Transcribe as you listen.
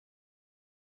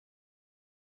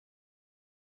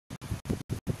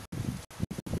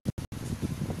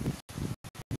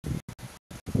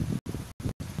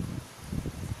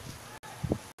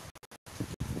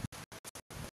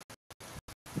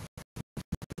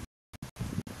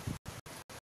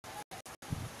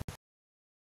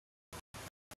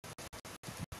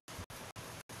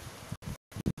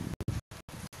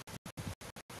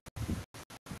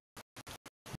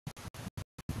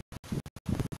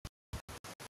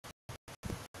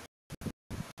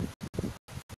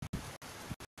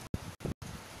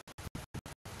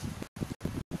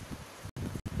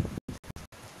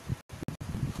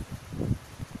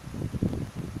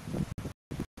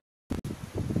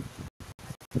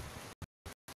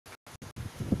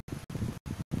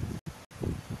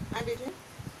Hi, DJ.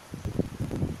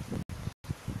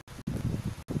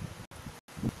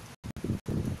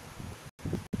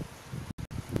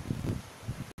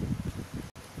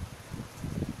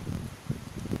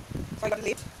 So I got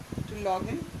late to log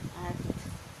in and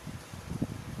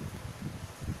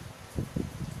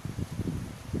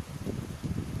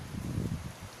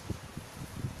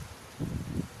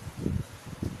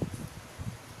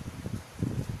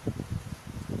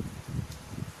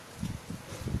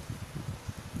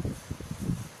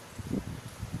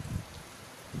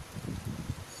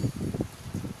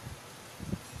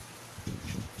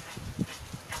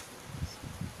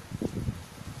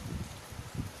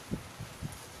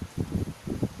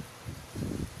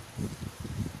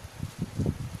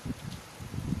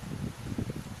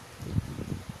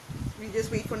we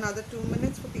just wait for another 2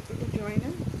 minutes for people to join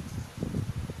in.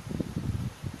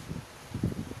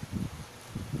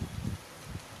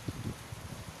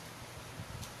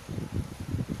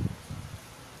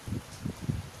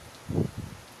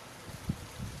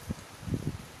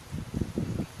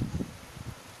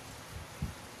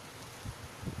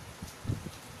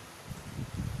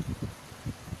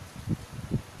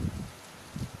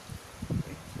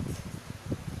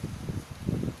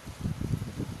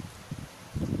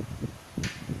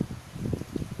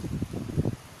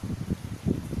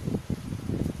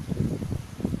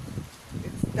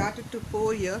 Started to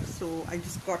pour here, so I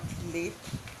just got late.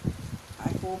 I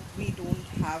hope we don't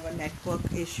have a network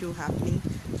issue happening.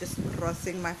 Just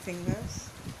crossing my fingers.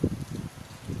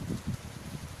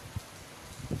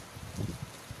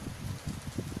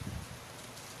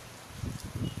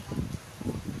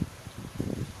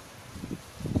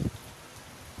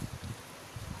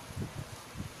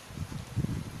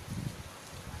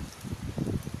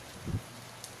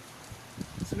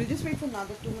 So we'll just wait for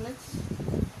another 2 minutes.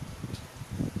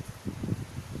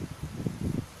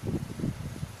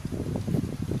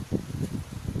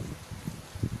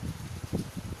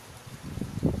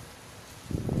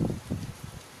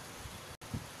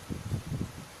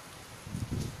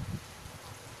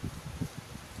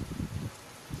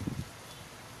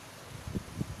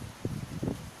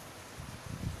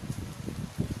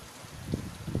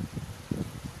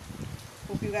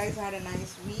 Hope you guys had a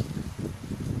nice week.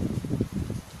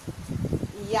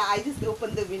 Yeah, I just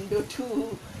opened the window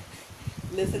to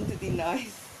listen to the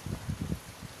noise.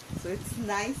 So it's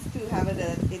nice to have it.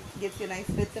 It gives you a nice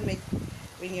rhythmic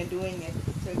when you're doing it.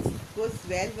 So it goes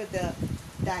well with the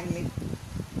tangling.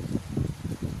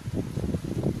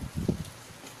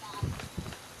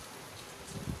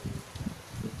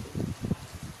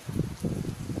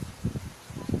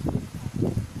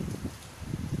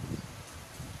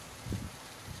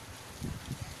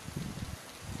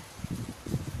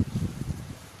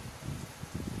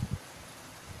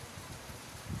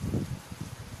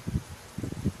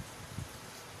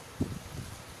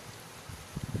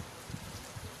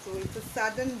 So it's a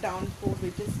sudden downpour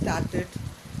which just started.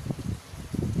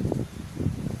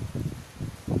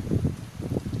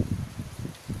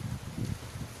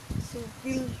 So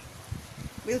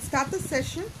we'll start the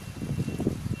session.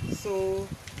 So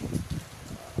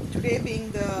today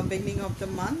being the beginning of the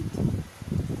month,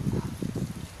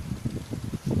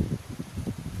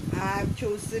 I've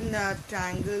chosen a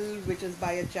tangle which is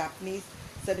by a Japanese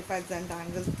Certified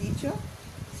Zentangle Teacher.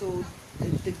 So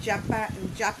the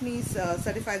Japanese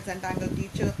Certified Zentangle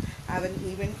Teacher have an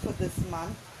event for this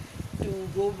month to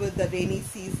go with the rainy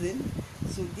season.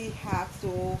 So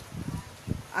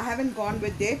I haven't gone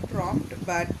with their prompt,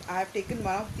 but I have taken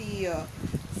one of the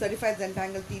Certified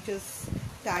Zentangle Teachers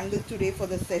tangle today for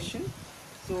the session.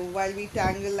 So while we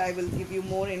tangle, I will give you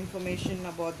more information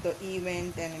about the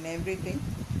event and everything.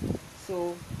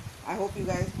 So I hope you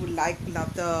guys would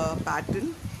love the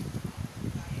pattern.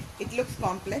 It looks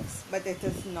complex, but it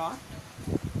is not.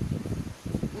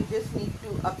 You just need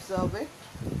to observe it.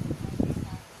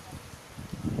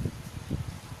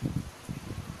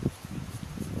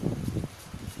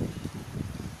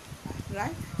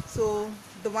 Right? So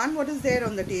the one what is there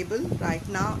on the table right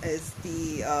now is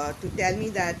the to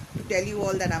tell you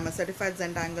all that I'm a certified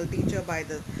Zentangle teacher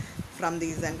from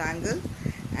the Zentangle,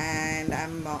 and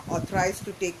I'm authorized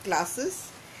to take classes.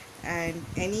 And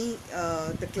any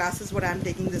the classes what I'm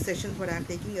taking, the sessions what I'm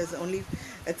taking is only,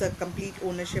 it's a complete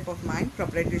ownership of mine,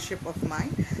 proprietorship of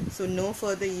mine. So no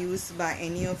further use by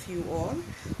any of you all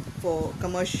for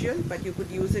commercial, but you could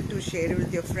use it to share it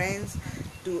with your friends,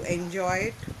 to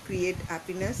enjoy it, create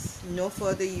happiness. No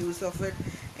further use of it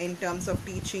in terms of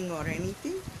teaching or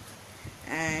anything.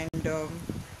 And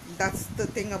that's the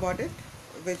thing about it,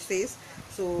 which says,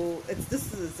 so this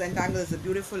Zentangle is a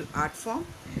beautiful art form,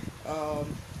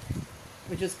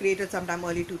 which was created sometime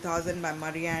early 2000 by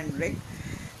Maya and Rick.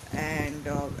 and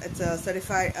it's a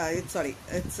certified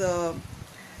it's a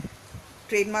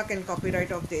trademark and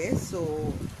copyright of theirs.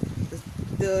 So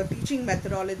the teaching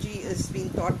methodology is being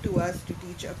taught to us to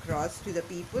teach across to the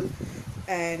people,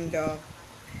 and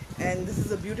this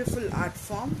is a beautiful art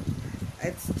form.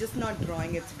 It's just not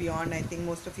drawing, it's beyond. I think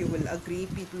most of you will agree,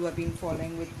 people who have been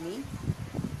following with me.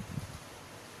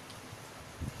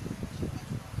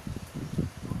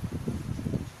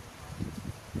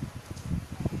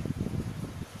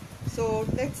 So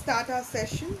let's start our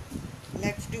session.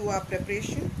 Let's do our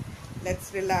preparation.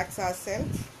 Let's relax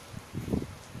ourselves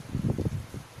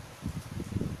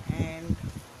and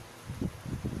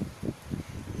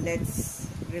let's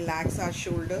relax our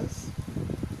shoulders.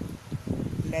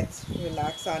 Let's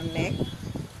relax our neck.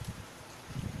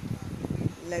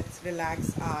 Let's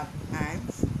relax our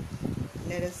hands.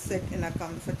 Let us sit in a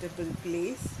comfortable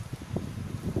place,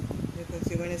 because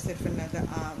you're going to sit for another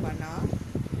 1 hour.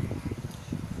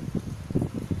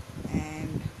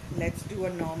 And let's do a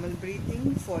normal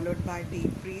breathing followed by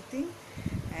deep breathing.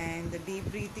 And the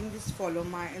deep breathing, just follow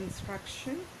my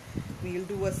instruction. We'll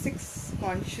do a 6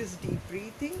 conscious deep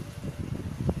breathing.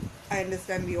 I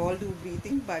understand we all do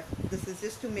breathing, but this is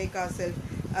just to make ourselves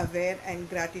aware and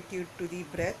gratitude to the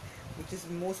breath, which is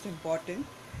most important.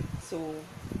 So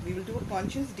we will do a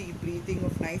conscious deep breathing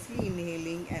of nicely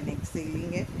inhaling and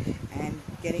exhaling it and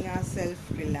getting ourselves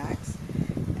relaxed.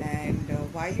 And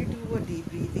while you do a deep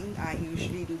breathing, I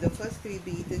usually do the first 3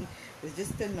 breathing is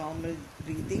just a normal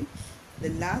breathing. The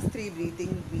last 3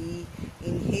 breathing, we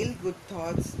inhale good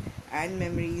thoughts and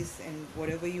memories and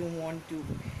whatever you want to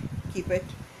keep it.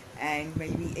 And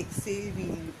when we exhale,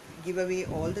 we give away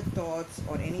all the thoughts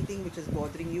or anything which is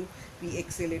bothering you. We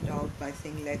exhale it out by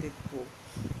saying let it go.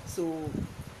 So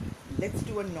let's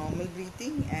do a normal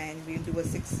breathing and we'll do a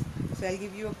 6. So I'll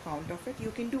give you a count of it.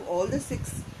 You can do all the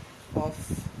 6 of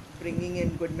bringing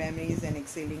in good memories and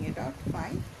exhaling it out,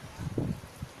 fine.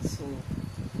 So,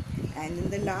 and in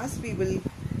the last we will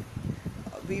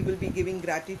be giving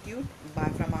gratitude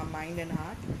from our mind and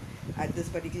heart at this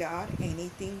particular hour.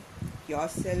 Anything,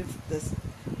 yourself, the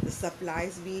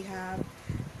supplies we have,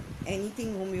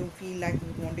 anything whom you feel like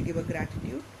you want to give a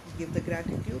gratitude, give the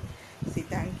gratitude, say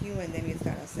thank you, and then we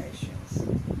start our sessions.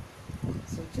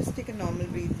 So just take a normal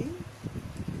breathing.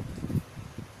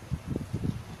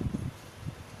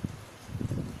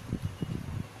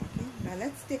 Okay, now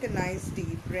let's take a nice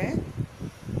deep breath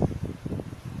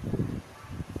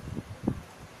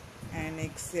and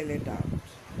exhale it out.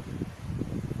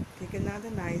 Take another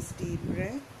nice deep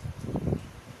breath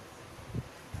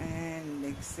and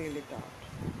exhale it out.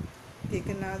 Take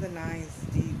another nice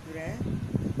deep breath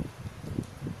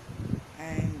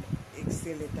and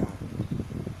exhale it out.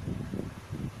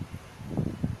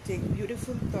 Take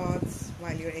beautiful thoughts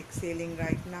while you're exhaling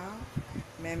right now,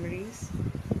 memories,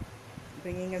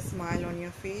 bringing a smile on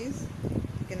your face.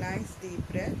 Take a nice deep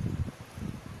breath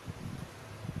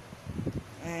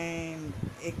and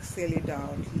exhale it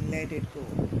out, let it go.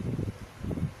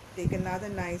 Take another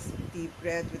nice deep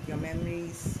breath with your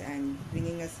memories and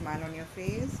bringing a smile on your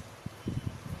face,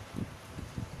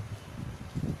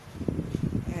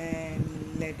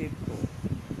 and let it go.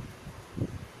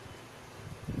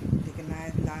 Take a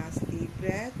nice last deep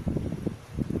breath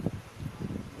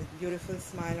with beautiful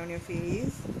smile on your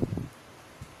face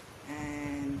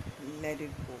and let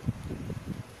it go.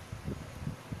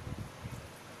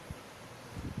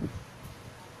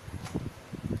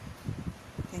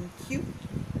 Thank you.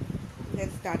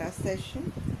 Let's start our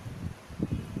session.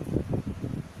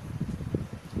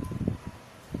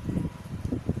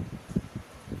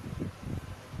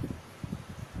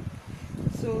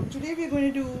 So today we are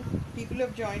going to do, people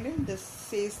have joined in, this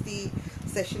says the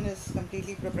session is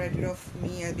completely proprietary of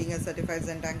me as being a certified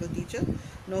Zentangle teacher.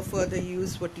 No further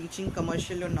use for teaching,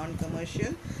 commercial or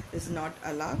non-commercial, is not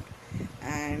allowed.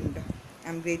 And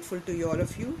I'm grateful to you, all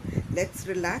of you. Let's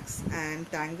relax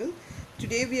and tangle.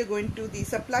 Today we are going to, the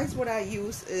supplies what I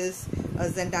use is a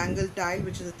Zentangle tile,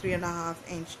 which is a 3.5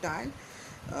 inch tile,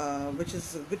 which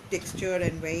is a good texture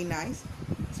and very nice.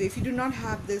 So if you do not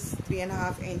have this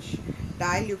 3.5 inch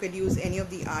tile, you can use any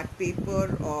of the art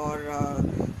paper or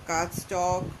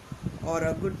cardstock or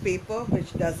a good paper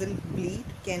which doesn't bleed,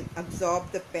 can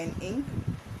absorb the pen ink.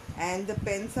 And the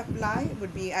pen supply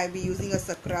would be, I'll be using a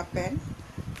Sakura pen,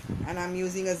 and I'm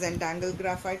using a Zentangle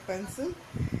graphite pencil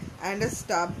and a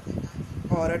stub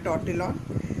or a tortillon.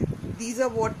 These are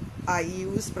what I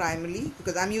use primarily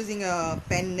because I'm using a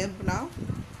pen nib now.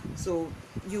 So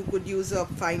you could use a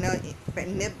finer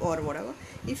pen nib or whatever.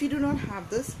 If you do not have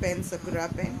this pen, Sakura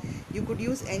pen, you could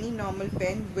use any normal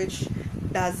pen which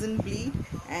doesn't bleed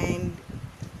and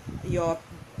your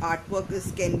artwork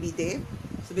can be there.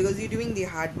 So because you're doing the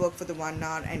hard work for the 1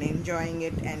 hour and enjoying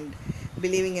it and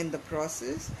believing in the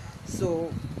process, so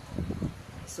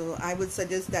I would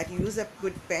suggest that you use a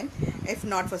good pen. If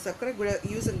not for Sakura,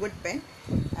 use a good pen.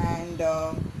 And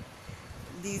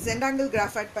the Zentangle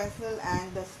graphite pencil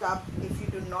and the stub, if you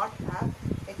do not have,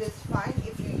 it is fine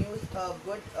if you use a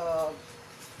good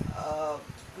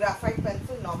graphite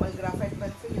pencil, normal graphite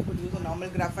pencil. You could use a normal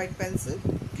graphite pencil.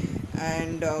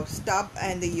 And stub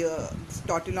and the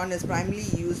tortillon is primarily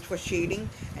used for shading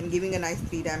and giving a nice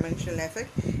three-dimensional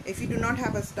effect. If you do not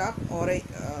have a stub or a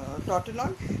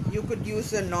tortillon, you could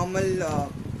use a normal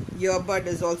earbud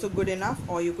is also good enough,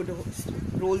 or you could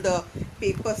roll the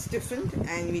paper stiffened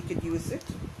and we could use it.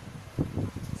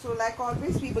 So like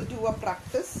always, we will do a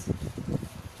practice.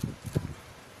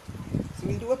 So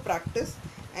we'll do a practice,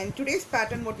 and today's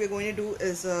pattern, what we're going to do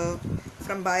is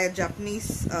by a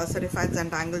Japanese certified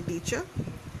Zentangle teacher.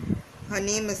 Her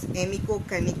name is Emiko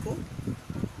Kaniko.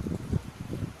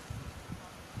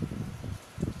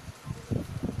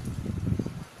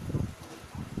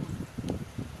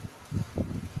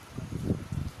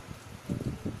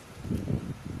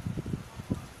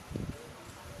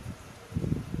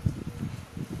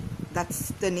 That's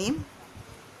the name,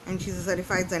 and she's a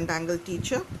certified Zentangle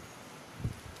teacher.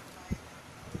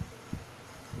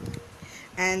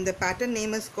 And the pattern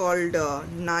name is called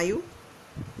Nayu.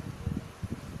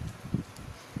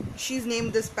 She's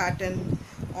named this pattern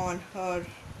on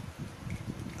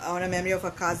a memory of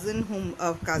a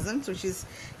cousin, so she's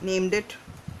named it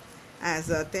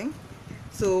as a thing.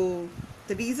 So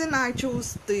the reason I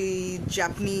chose the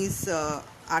Japanese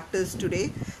artist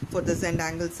today for the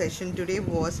Zentangle session today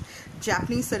was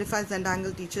Japanese certified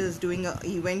Zentangle teacher is doing an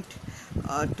event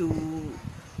to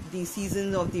the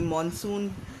season of the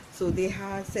monsoon. So they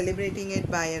are celebrating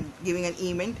it by giving an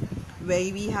event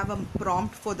where we have a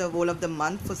prompt for the whole of the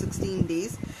month for 16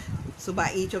 days. So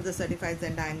by each of the certified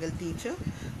Zentangle teacher.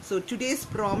 So today's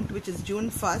prompt, which is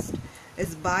June 1st,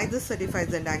 is by the certified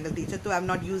Zentangle teacher. So I have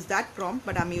not used that prompt,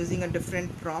 but I'm using a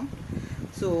different prompt.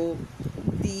 So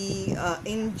the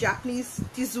in Japanese,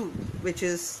 Tizu, which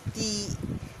is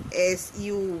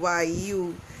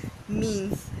TSUYU,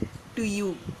 means to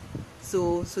you.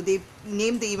 So they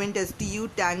named the event as TU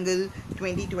Tangle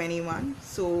 2021.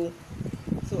 So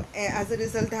as a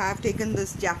result, I have taken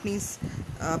this Japanese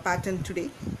pattern today.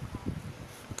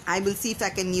 I will see if I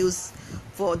can use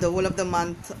for the whole of the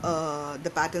month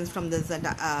the patterns from the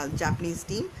Japanese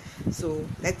team. So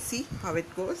let's see how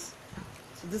it goes.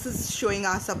 So this is showing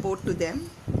our support to them.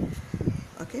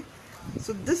 Okay,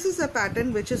 so this is a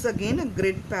pattern which is again a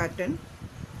grid pattern.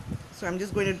 So I'm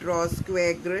just going to draw a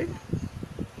square grid.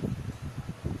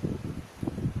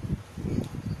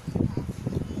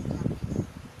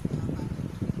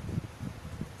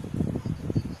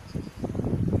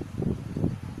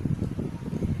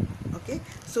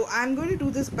 So I'm going to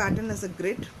do this pattern as a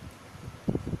grid.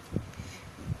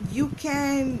 You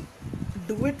can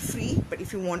do it free, but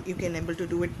if you want, you can able to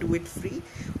do it free,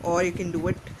 or you can do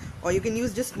it, or you can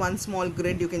use just one small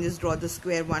grid. You can just draw the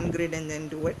square one grid and then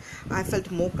do it. I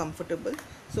felt more comfortable.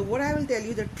 So what I will tell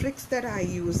you, the tricks that I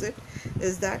use it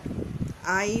is that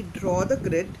I draw the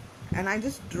grid and I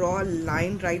just draw a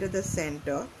line right at the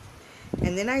center,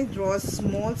 and then I draw a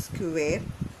small square.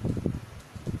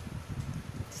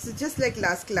 So just like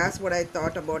last class, what I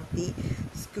thought about the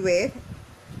square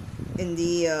in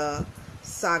the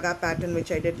saga pattern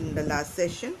which I did in the last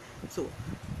session. So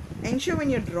ensure when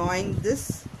you're drawing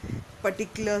this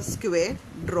particular square,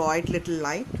 draw it little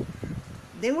light.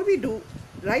 Then what we do,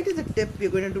 right at the tip,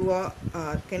 we're going to do a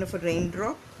kind of a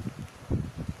raindrop,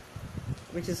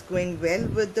 which is going well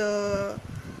with the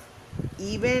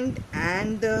event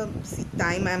and the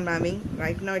time I'm having.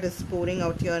 Right now it is pouring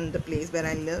out here in the place where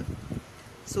I live.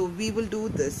 So we will do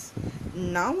this.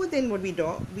 Now then what we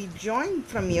do, we join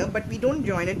from here, but we don't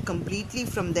join it completely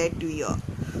from there to here.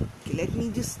 Okay, let's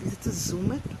just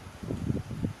zoom it.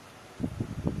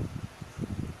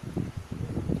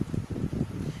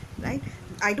 Right?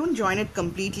 I don't join it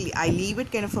completely. I leave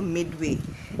it kind of a midway.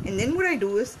 And then what I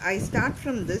do is I start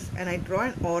from this and I draw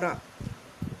an aura.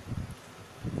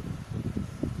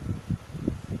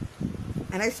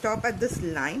 And I stop at this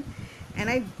line.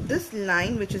 And this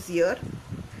line which is here,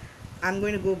 I'm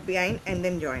going to go behind and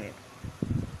then join it.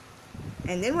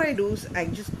 And then what I do is I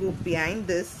just go behind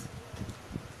this.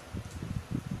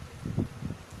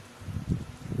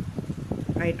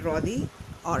 I draw the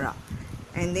aura.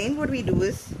 And then what we do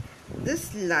is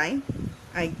this line,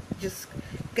 I just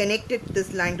connected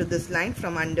this line to this line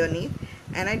from underneath,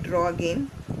 and I draw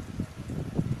again.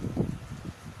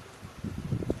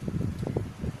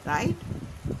 Right?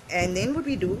 And then what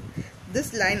we do,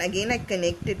 this line again I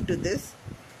connect it to this,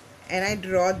 and I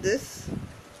draw this,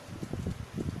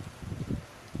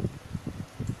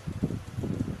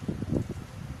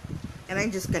 and I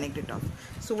just connect it off.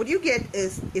 So what you get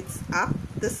is, it's up,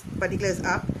 this particular is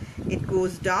up, it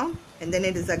goes down, and then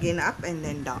it is again up and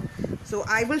then down. So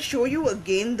I will show you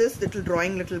again this little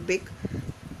drawing little big.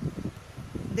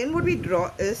 Then what we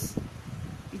draw is,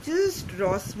 we just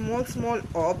draw small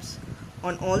orbs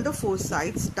on all the 4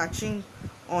 sides, touching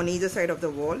on either side of the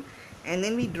wall, and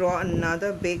then we draw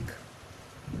another big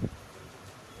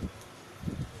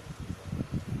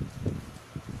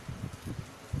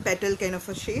petal kind of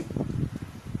a shape.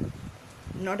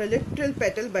 Not a literal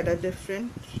petal, but a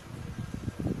different,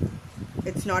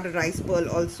 it's not a rice pearl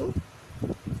also.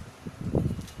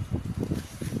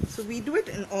 So we do it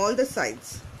in all the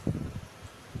sides.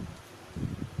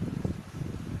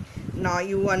 Now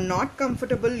you are not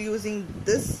comfortable using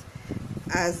this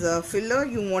as a filler,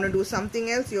 you want to do something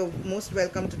else, you're most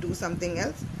welcome to do something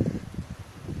else.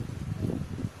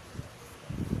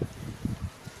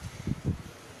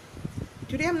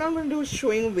 Today I'm not going to do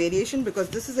showing variation because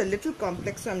this is a little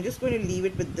complex, so I'm just going to leave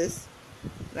it with this,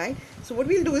 right? So what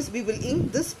we'll do is, we will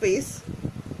ink this space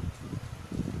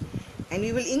and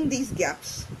we will ink these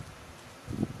gaps.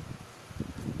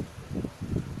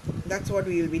 That's what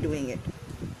we will be doing it.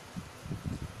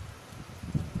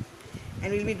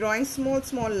 And we'll be drawing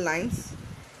small lines,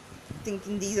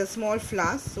 thinking these are small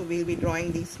flowers, so we'll be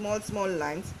drawing these small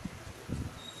lines.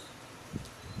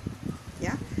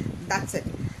 Yeah, that's it.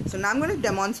 So now I'm going to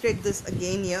demonstrate this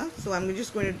again here. So I'm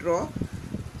just going to draw.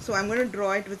 So I'm going to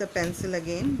draw it with a pencil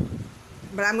again,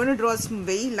 but I'm going to draw some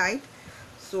very light,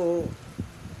 so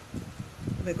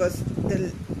because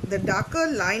the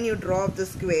darker line you draw of the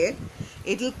square,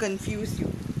 it will confuse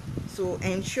you. So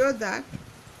ensure that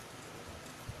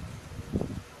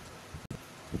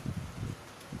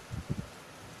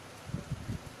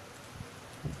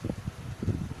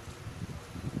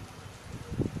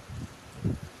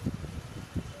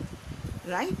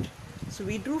right. So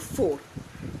we drew 4.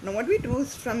 Now what we do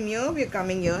is, from here we are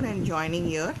coming here and joining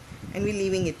here, and we're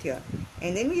leaving it here,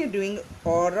 and then we are doing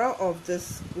aura of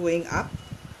this going up,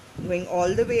 going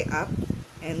all the way up,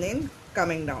 and then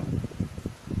coming down,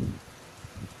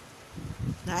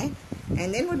 right?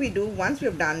 And then what we do, once we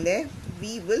have done there,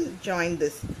 we will join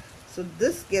this. So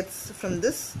this gets, from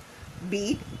this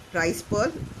bead rice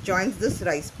pearl joins this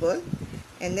rice pearl,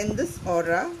 and then this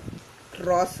aura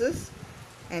crosses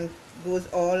and goes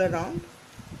all around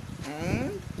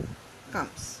and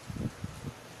comes.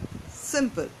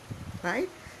 Simple, right?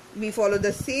 We follow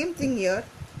the same thing here,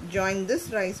 join this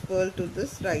rice pearl to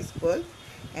this rice pearl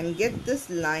and get this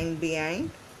line behind,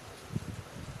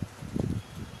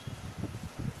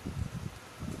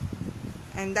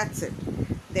 and that's it.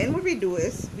 Then what we do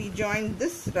is, we join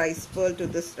this rice pearl to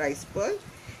this rice pearl,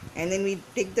 and then we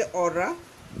take the aura,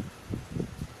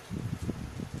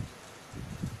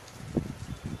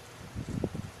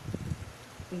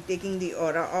 taking the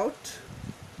aura out,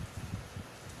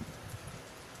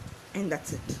 and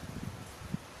that's it.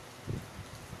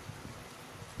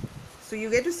 So you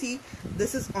get to see,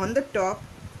 this is on the top,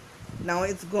 now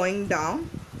it's going down,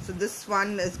 so this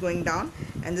one is going down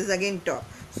and this is again top.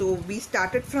 So we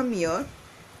started from here,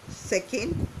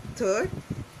 second, third,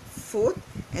 fourth,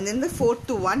 and then the fourth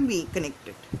to one we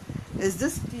connected. Is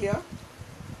this clear?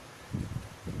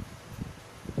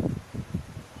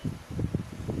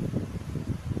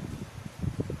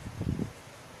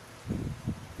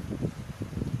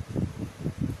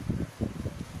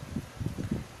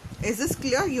 Is this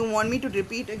clear? You want me to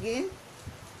repeat again?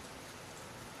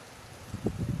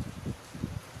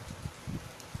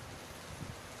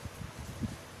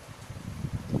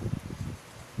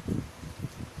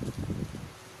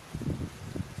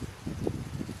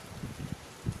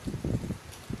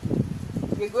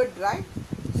 We're good, right?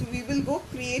 So we will go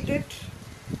create it.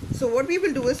 So what we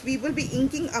will do is, we will be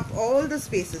inking up all the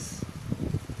spaces.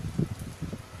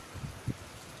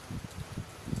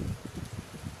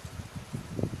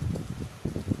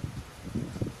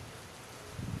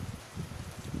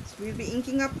 We'll be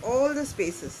inking up all the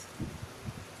spaces.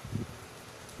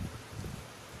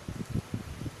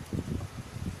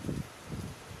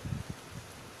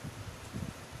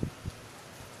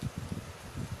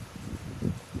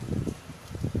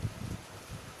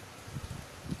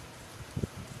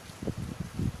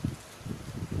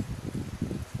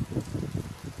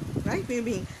 Right?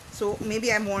 So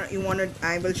maybe I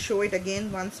will show it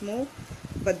again once more,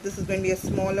 but this is going to be a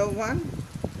smaller one.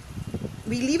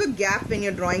 We leave a gap when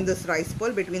you're drawing this rice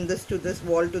pearl between this to this,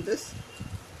 wall to this.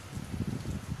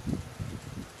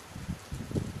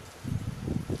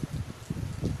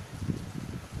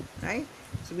 Right?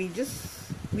 So we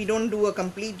just we don't do a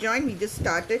complete join, we just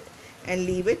start it and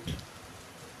leave it.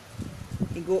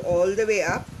 We go all the way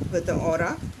up with the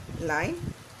aura line,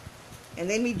 and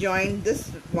then we join this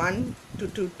 1 to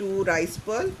 2 rice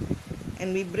pearl,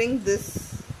 and we bring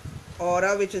this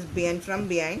aura which is behind from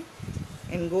behind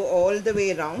and go all the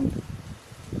way around,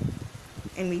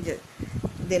 and we just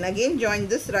then again join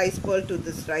this rice pearl to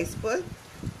this rice pearl,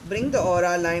 bring the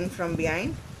aura line from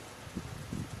behind,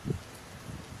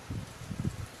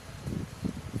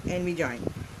 and we join.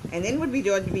 And then what we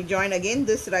join again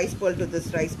this rice pearl to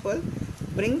this rice pearl,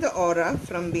 bring the aura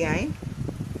from behind,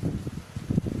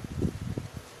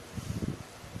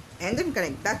 and then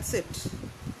connect. That's it.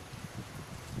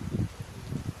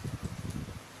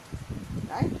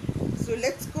 Right? So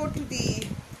let's go to the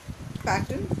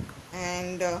pattern,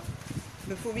 and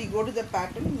before we go to the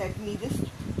pattern, let me just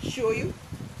show you.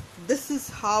 This is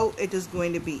how it is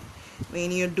going to be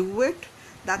when you do it.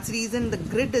 That's the reason the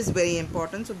grid is very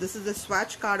important. So this is a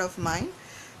swatch card of mine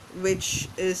which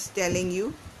is telling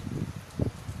you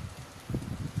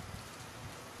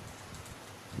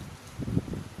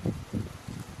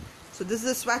this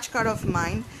is a swatch card of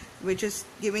mine which is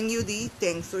giving you the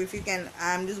thing. So if you can,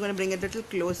 I'm just going to bring it a little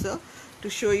closer to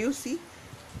show you. See,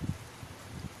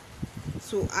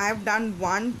 so I have done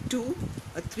 1, 2,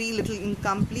 3 little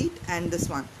incomplete, and this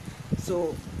one.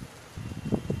 So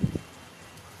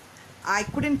I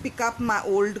couldn't pick up my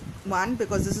old one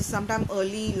because this is sometime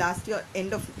early last year,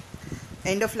 end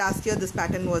of last year this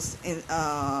pattern was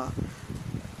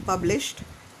published.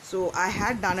 So I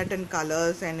had done it in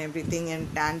colors and everything in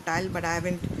tan tile, but I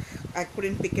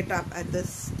couldn't pick it up at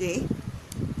this day.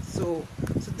 So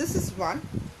this is one,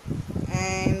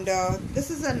 and this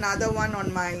is another one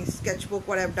on my sketchbook.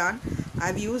 What I've done,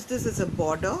 I've used this as a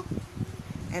border,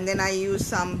 and then I use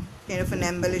some kind of an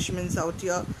embellishments out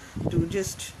here to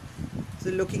just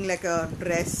looking like a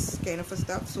dress kind of a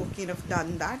stuff. So kind of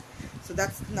done that. So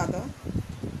that's another,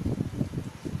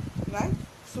 right?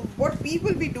 So what we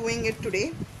will be doing it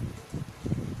today,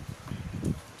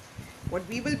 what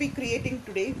we will be creating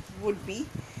today would be,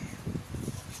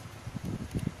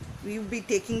 we will be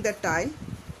taking the tile.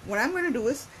 What I'm going to do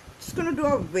is just going to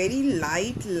draw a very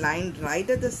light line right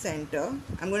at the center.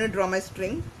 I'm going to draw my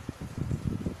string.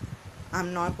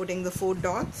 I'm not putting the 4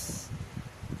 dots.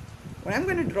 What I'm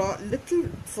going to draw a little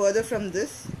further from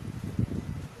this,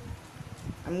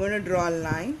 I'm going to draw a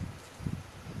line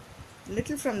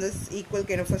little from this equal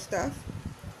kind of a stuff.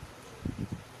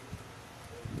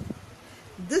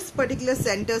 This particular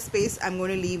center space I'm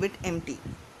going to leave it empty.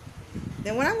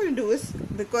 Then what I'm going to do is,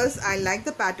 because I like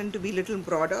the pattern to be little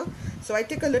broader, so I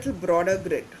take a little broader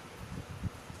grid.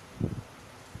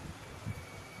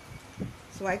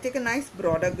 So I take a nice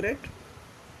broader grid,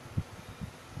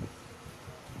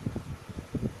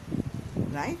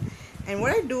 right? And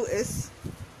what I do is,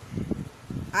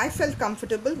 I felt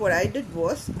comfortable. What I did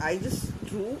was, I just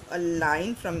drew a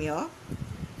line from here,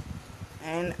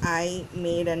 and I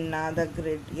made another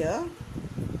grid here.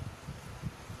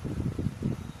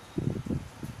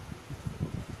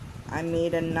 I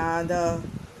made another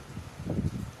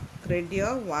grid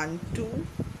here, 1, 2.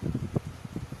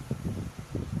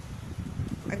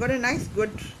 I got a nice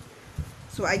good,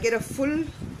 so I get a full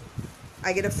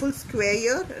square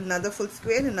here, another full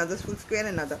square, another full square,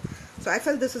 another. So I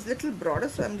felt this is little broader,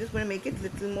 so I'm just going to make it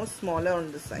little more smaller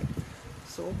on this side.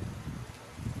 So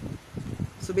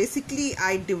basically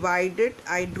I divided,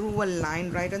 I drew a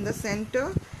line right in the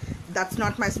center. That's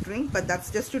not my string, but that's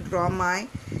just to draw my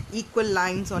equal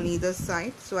lines on either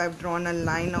side. So I've drawn a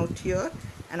line out here,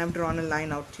 and I've drawn a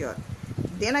line out here.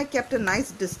 Then I kept a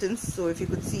nice distance. So if you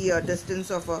could see a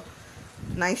distance of a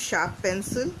nice sharp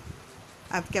pencil,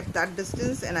 I've kept that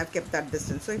distance, and I've kept that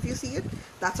distance. So if you see it,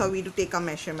 that's how we do take a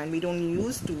measurement. We don't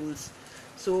use tools.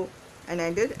 So, and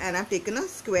I did, and I've taken a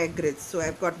square grid. So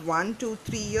I've got 1, 2,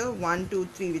 3 here, 1, 2,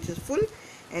 3, which is full,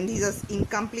 and these are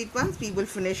incomplete ones. We will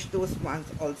finish those ones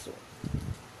also,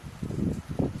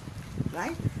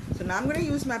 right? So now I'm going to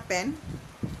use my pen.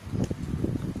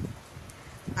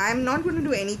 I'm not going to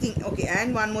do anything. Okay,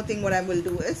 and one more thing what I will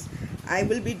do is, I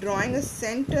will be drawing a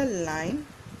center line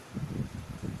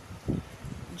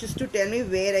just to tell me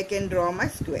where I can draw my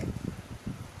square,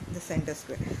 the center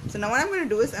square. So now what I'm going to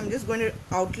do is, I'm just going to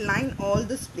outline all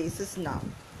these places now.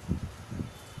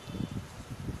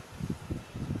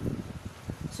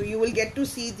 So you will get to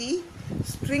see the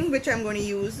string which I'm going to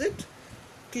use it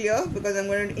clear, because I'm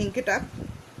going to ink it up.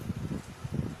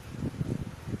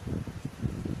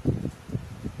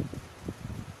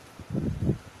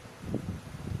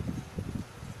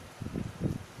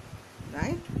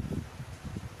 Right?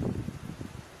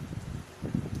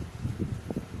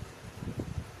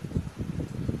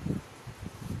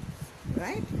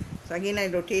 So again I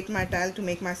rotate my tile to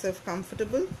make myself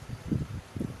comfortable,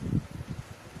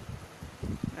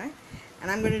 right?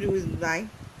 And I'm going to do is line.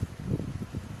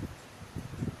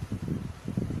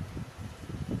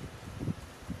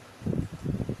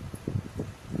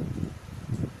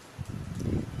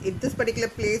 If this particular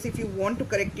place, if you want to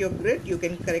correct your grid, you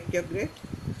can correct your grid.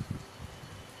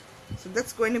 So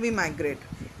that's going to be my grid.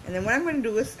 And then what I'm going to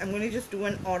do is I'm going to just do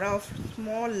an aura of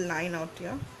small line out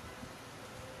here.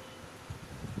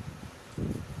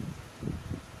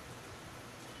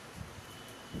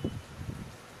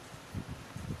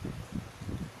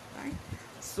 Right.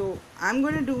 So I'm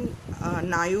going to do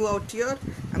Nayu out here.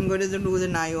 I'm going to do the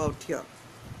Nayu out here.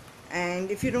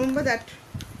 And if you remember that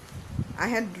I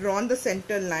had drawn the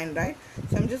center line, right?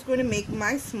 So I'm just going to make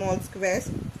my small squares.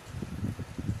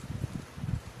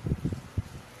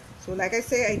 So like I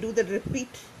say, I do the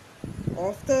repeat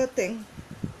of the thing.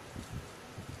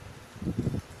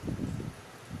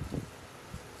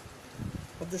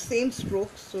 Of the same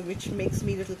strokes, so which makes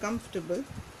me a little comfortable.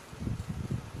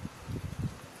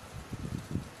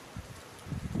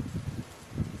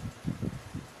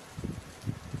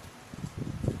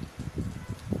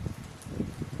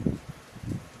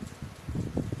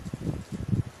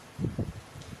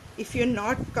 If you're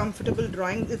not comfortable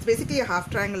drawing, it's basically a half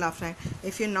triangle, half triangle.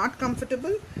 If you're not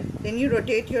comfortable, then you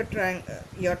rotate your tile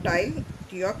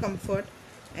to your comfort,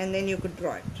 and then you could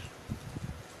draw it.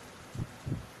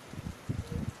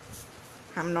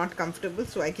 I'm not comfortable,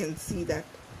 so I can see that,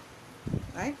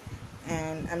 right?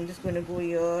 And I'm just going to go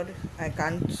here. I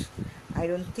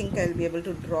don't think I'll be able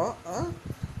to draw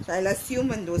so I'll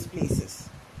assume in those places.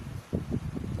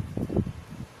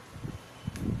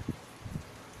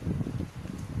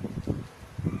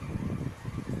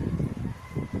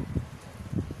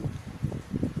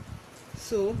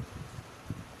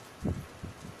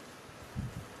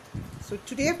 So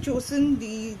today I've chosen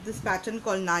this pattern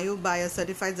called Nayu by a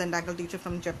certified Zentangle teacher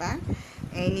from Japan,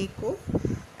 Eniko.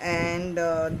 And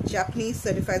Japanese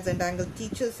certified Zentangle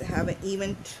teachers have an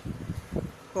event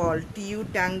called TU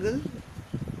Tangle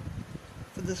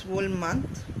for this whole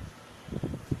month.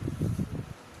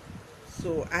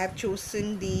 So I have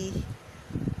chosen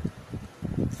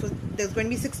there's going to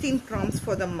be 16 prompts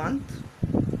for the month.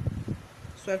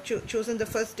 So I've chosen the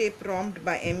first day prompt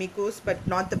by Emiko's, but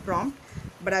not the prompt,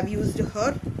 but I've used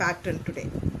her pattern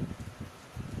today.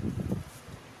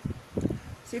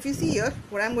 So if you see here,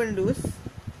 what I'm going to do is,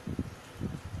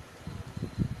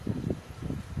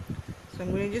 so I'm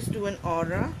going to just do an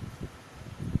aura.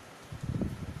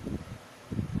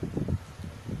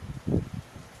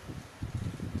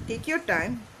 Take your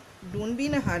time, don't be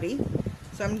in a hurry.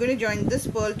 So I'm going to join this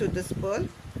pearl to this pearl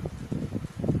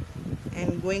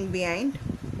and going behind.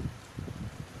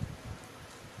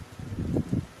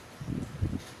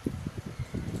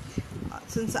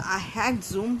 Since I had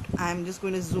zoomed, I'm just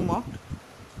going to zoom out,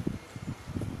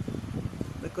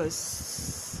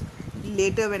 because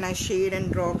later when I shade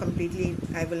and draw completely,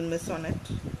 I will miss on it.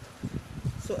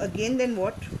 So again, then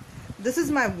what? This is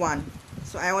my one.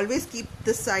 So I always keep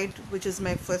this side, which is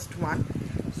my first one.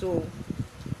 So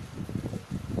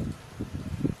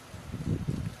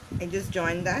I just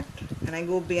join that and I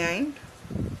go behind,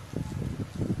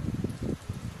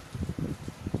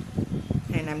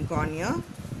 and I'm gone here.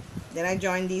 Then I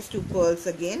join these two pearls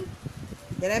again.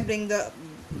 Then I bring the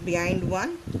behind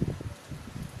one.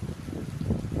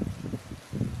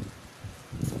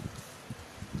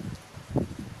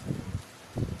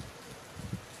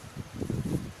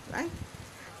 Right?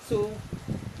 So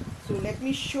let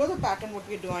me show the pattern what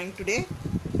we're drawing today.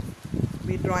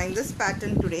 We're drawing this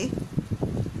pattern today.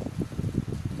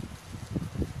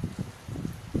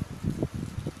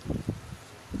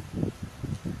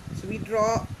 So we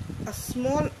draw a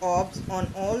small orbs on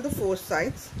all the four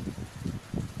sides,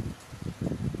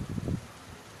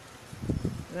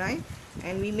 right?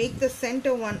 And we make the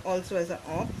center one also as an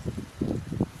orb,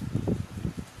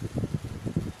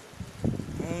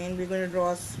 and we're going to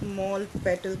draw a small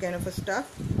petal kind of a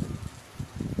stuff.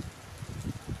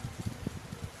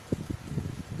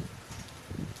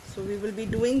 So we will be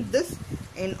doing this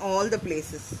in all the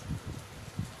places.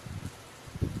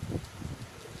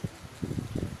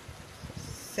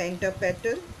 Center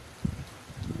petal,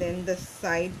 then the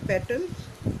side petals,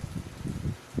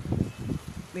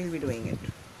 we'll be doing it.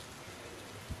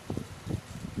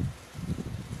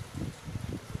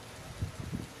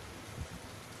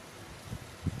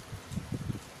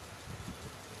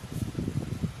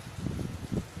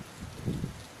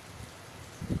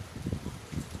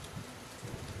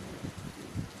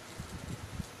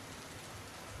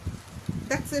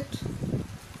 That's it.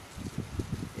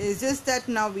 It's just that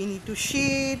now we need to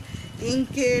shade,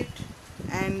 ink it,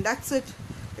 and that's it.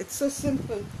 It's so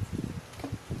simple,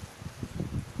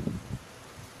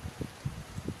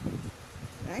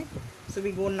 right? So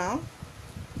we go now,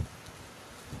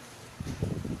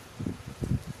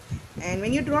 and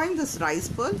when you're drawing this rice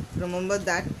pearl, remember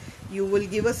that you will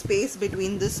give a space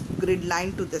between this grid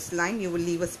line to this line. You will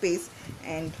leave a space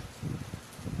and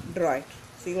draw it.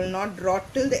 So you will not draw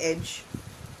till the edge.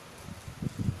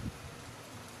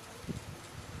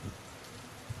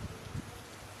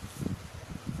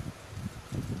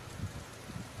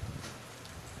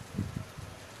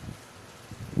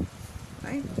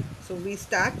 Right? So we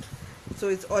start. So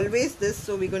it's always this.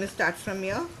 So we're going to start from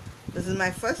here. This is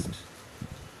my first.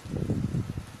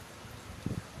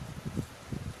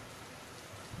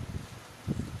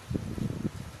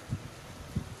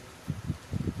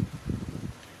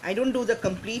 I don't do the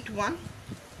complete one,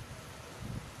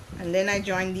 and then I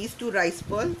join these two rice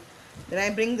pearl. Then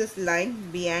I bring this line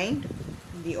behind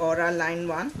the aura line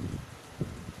 1,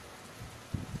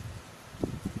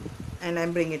 and I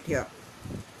bring it here.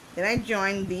 Then I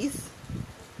join these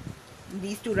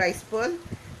two rice pearl.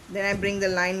 Then I bring the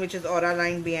line which is aura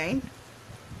line behind,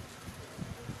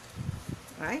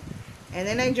 right? And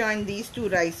then I join these two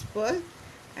rice pearl,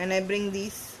 and I bring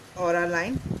these aura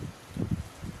line.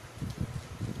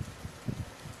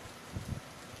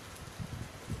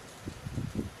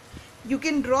 You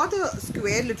can draw the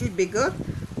square little bigger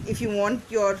if you want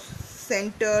your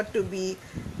center to be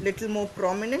little more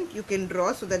prominent. You can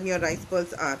draw so that your rice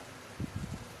pearls are.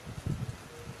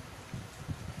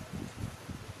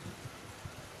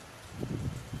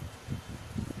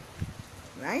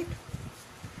 Right?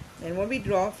 Then what we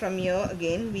draw from here,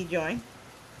 again we join.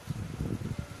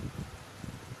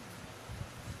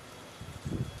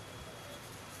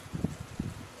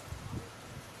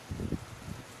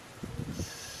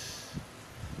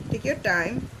 Take your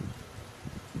time,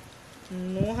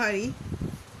 no hurry.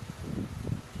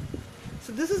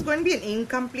 So this is going to be an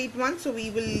incomplete one, so we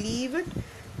will leave it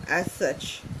as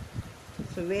such.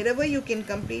 So wherever you can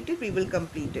complete it, we will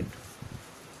complete it.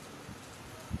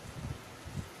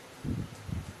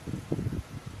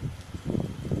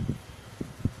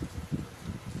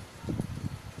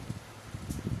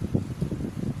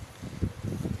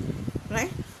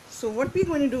 Right? So what we're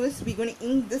going to do is we're going to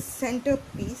ink this center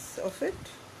piece of it.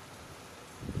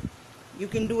 You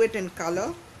can do it in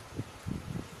color.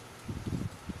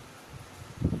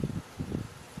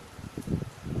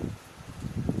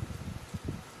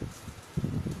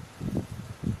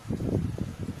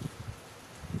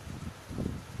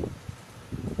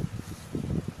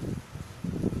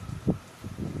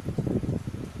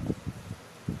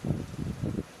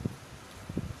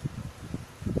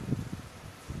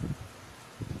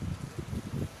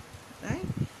 Right?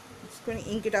 Just going to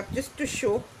ink it up just to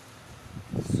show,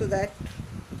 so that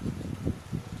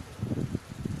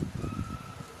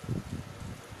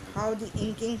how the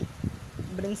inking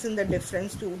brings in the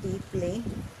difference to the plane,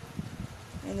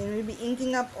 and then we'll be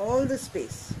inking up all the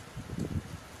space.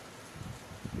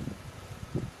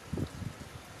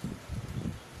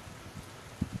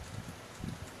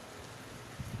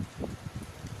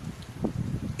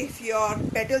 If your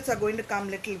petals are going to come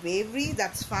little wavery,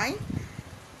 that's fine,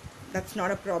 that's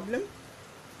not a problem.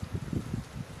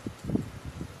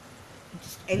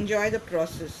 Just enjoy the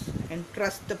process and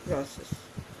trust the process.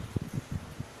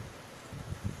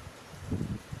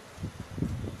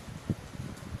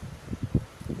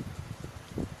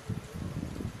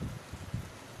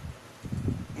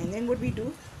 And then what we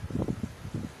do,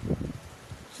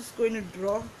 just going to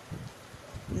draw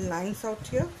lines out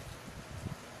here.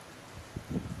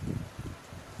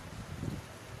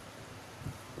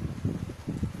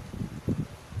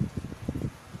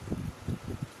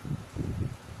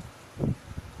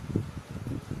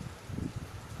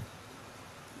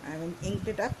 I haven't inked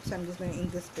it up, so I'm just going to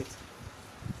ink this space.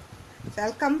 So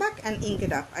I'll come back and ink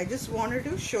it up. I just wanted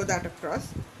to show that across.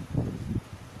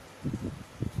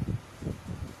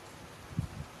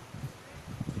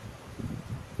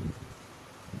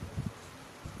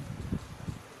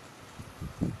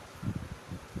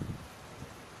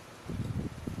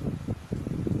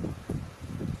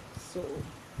 So,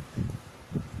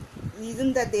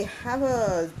 reason that they have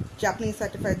a Japanese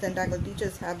Certified Zentangle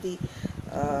Teachers have the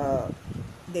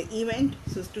event,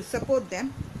 so to support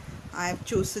them, I have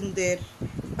chosen their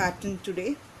pattern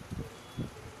today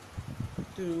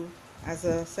as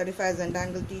a Certified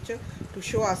Zentangle Teacher, to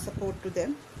show our support to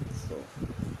them. So,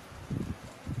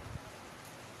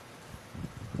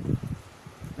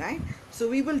 right, so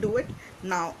we will do it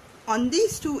now. On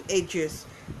these two edges,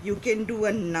 you can do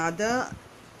another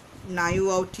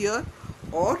nayu out here,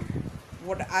 or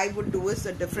what I would do is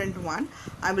a different one.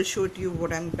 I will show to you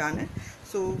what I'm done it.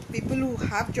 So people who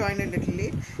have joined a little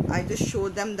late, I just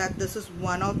showed them that this is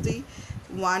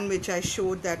one which I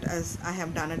showed that as I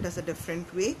have done it as a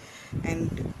different way,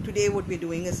 and today what we're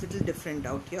doing is a little different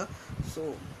out here.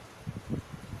 So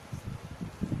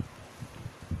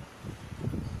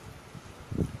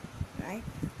right,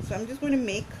 so I'm just going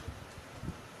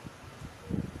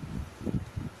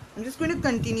to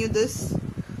continue this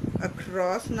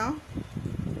across now.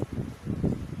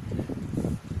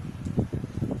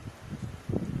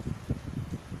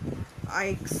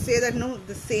 I say that no,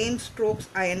 the same strokes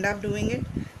I end up doing it,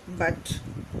 but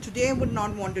today I would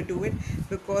not want to do it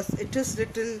because it is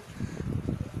little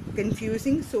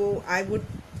confusing. So I would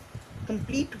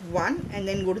complete one and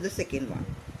then go to the second one.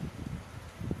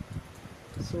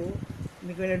 So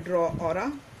we're going to draw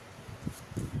aura.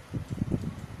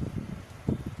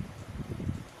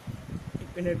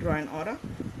 We're going to draw an aura.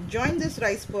 Join this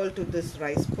rice pearl to this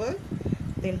rice pearl.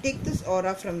 Then take this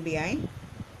aura from behind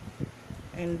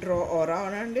and draw aura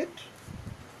around it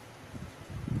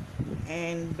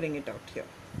and bring it out here,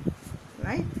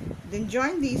 right? Then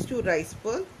join these two rice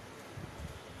pearl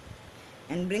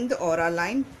and bring the aura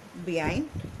line behind,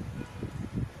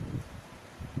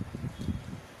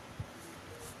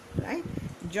 right?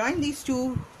 Join these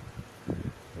two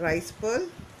rice pearl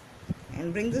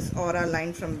and bring this aura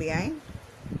line from behind,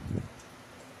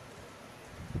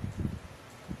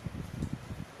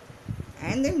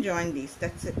 and then join these.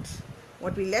 That's it.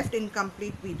 What we left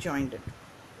incomplete, we joined it,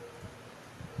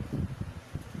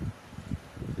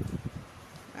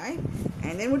 right?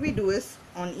 And then what we do is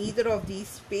on either of these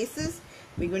spaces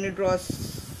we're going to draw a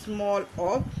small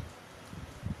orb,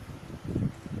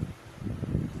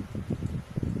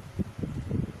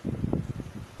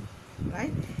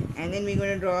 right? And then we're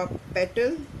going to draw a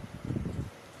petal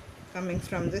coming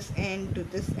from this end to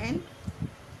this end.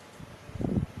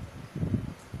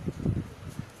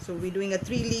 So we're doing a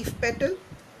 3-leaf petal.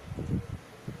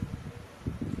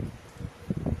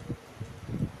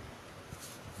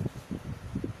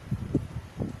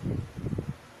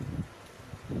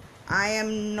 I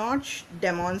am not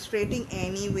demonstrating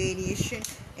any variation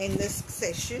in this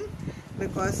session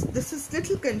because this is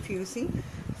little confusing.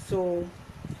 So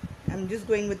I'm just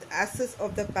going with access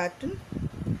of the pattern.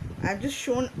 I've just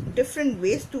shown different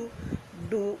ways to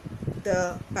do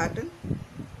the pattern.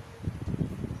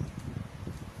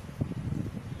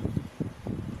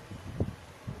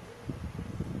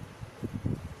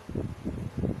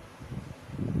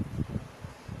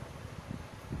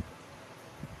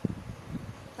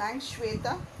 Thanks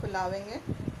Shweta for loving it.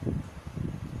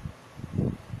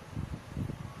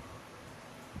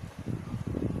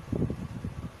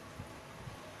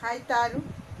 Hi Taru,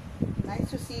 nice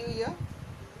to see you here.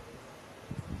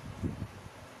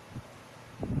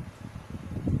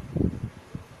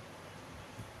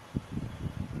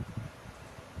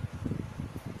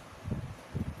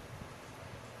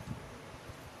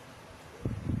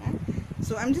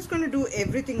 So I'm just going to do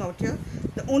everything out here.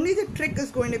 The trick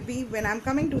is going to be when I'm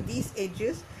coming to these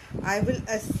edges, I will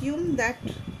assume that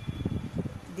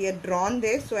they are drawn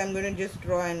there. So I'm going to just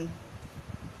draw in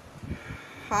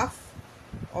half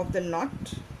of the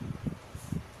knot,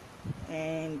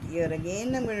 and here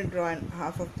again I'm going to draw in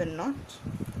half of the knot,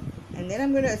 and then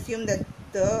I'm going to assume that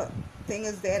the thing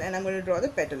is there, and I'm going to draw the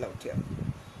petal out here.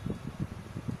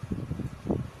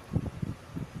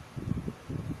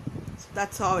 So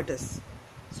that's how it is.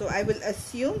 So I will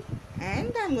assume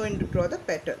and I'm going to draw the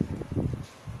petal.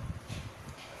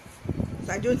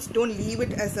 So I just don't leave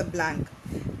it as a blank.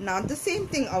 Now the same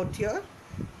thing out here.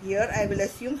 Here I will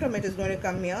assume from it is going to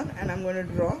come here, and I'm going to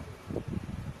draw.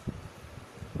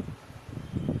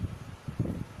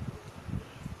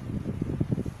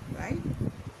 Right?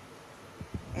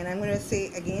 And I'm going to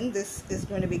say again this is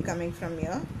going to be coming from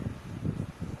here.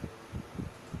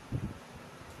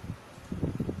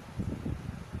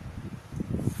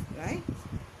 Right?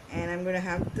 And I'm going to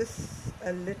have this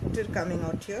a little coming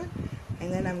out here,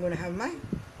 and then I'm going to have my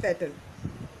petal.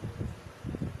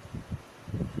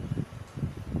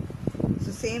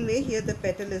 So same way here the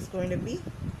petal is going to be.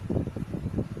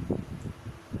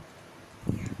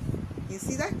 You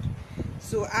see that?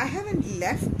 So I haven't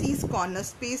left these corner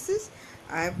spaces.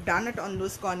 I have done it on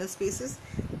those corner spaces,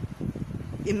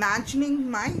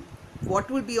 imagining what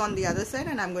will be on the other side,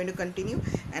 and I'm going to continue.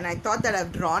 And I thought that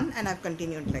I've drawn and I've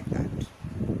continued like that.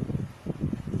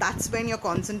 That's when your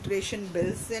concentration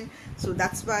builds in. So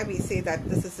that's why we say that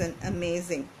this is an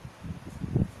amazing.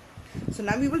 So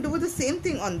now we will do the same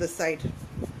thing on this side.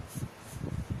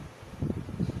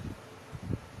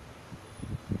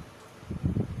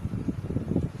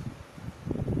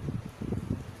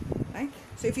 Right?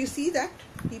 So if you see that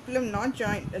people have not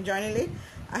joined it,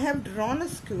 I have drawn a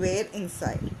square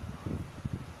inside.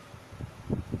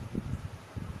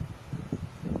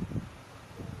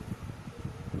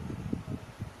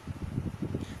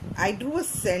 I drew a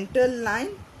center line,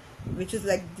 which is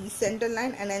like the center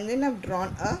line, and then I've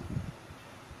drawn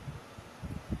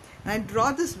I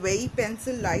draw this very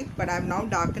pencil light, but I've now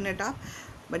darkened it up.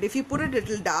 But if you put it a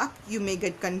little dark, you may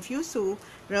get confused, so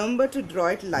remember to draw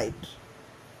it light.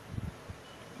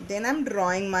 Then I'm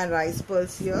drawing my rice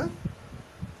pearls here.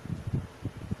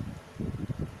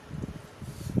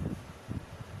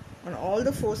 On all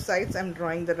the 4 sides, I'm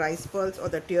drawing the rice pearls or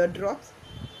the teardrops.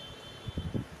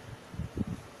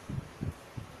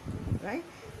 Right?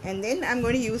 And then I'm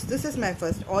going to use this as my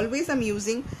first. Always I'm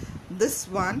using this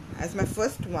one as my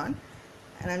first one.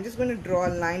 And I'm just going to draw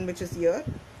a line which is here.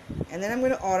 And then I'm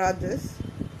going to aura this.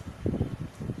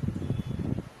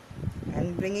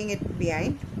 And bringing it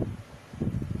behind.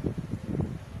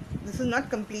 This is not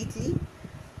completely.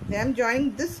 Then I'm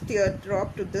joining this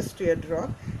teardrop to this teardrop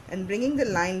and bringing the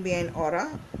line behind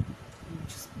aura,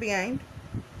 just behind,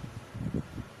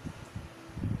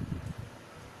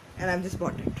 and I've just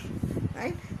bought it,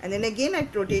 right? And then again I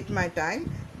rotate my tile,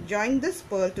 join this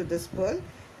pearl to this pearl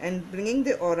and bringing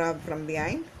the aura from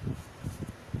behind,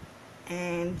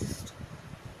 and just,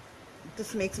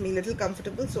 this makes me a little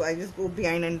comfortable, so I just go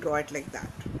behind and draw it like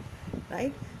that,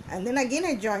 right? And then again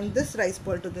I join this rice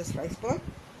pearl to this rice pearl,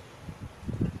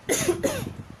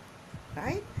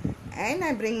 right? And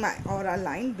I bring my aura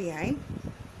line behind.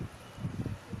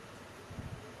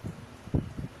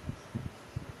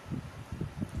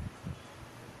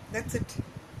 That's it.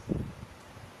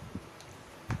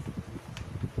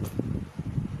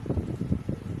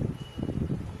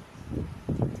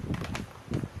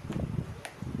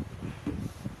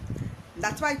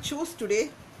 That's why I chose today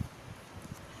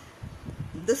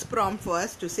this prompt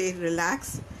first to say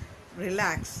relax,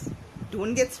 relax.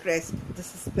 Don't get stressed.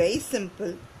 This is very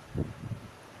simple.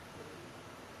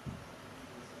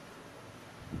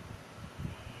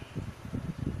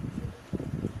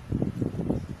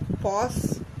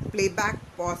 Pause, playback,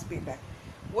 pause, playback.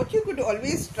 What you could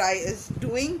always try is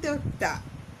doing the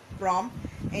prompt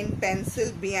in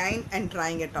pencil behind and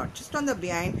trying it out. Just on the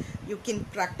behind, you can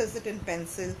practice it in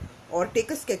pencil or take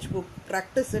a sketchbook,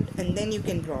 practice it, and then you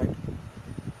can draw it.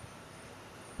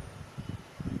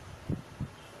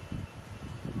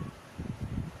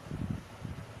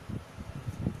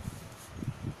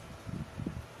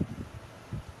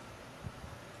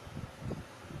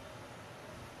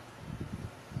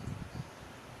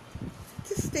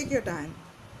 Just take your time.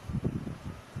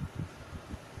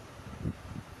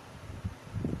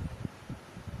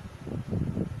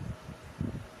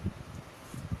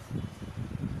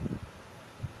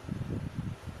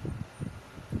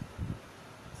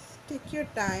 Take your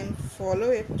time, follow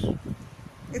it.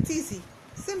 It's easy,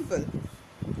 simple.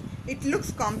 It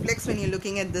looks complex when you're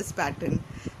looking at this pattern,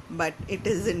 but it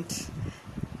isn't.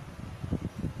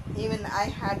 Even I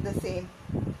had the same.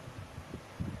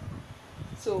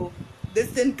 So this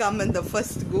didn't come in the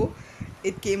first go.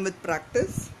 It came with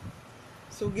practice.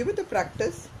 So give it a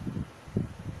practice.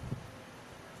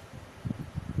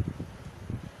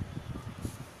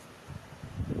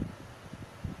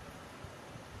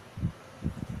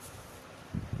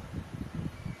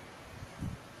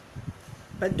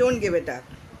 But don't give it up.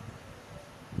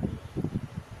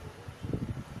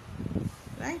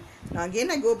 Right? Now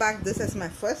again I go back this as my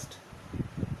first.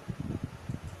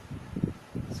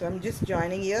 So I'm just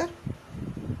joining here.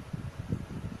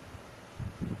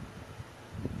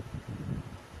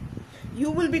 You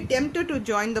will be tempted to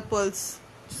join the pearls.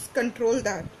 Just control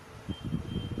that.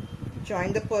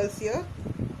 Join the pearls here.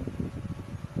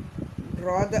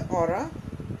 Draw the aura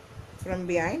from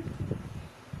behind.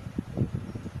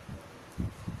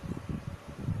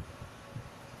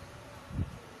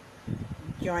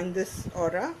 Join this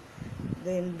aura,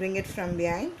 then bring it from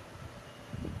behind,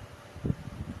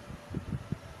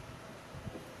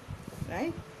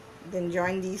 right? Then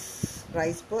join these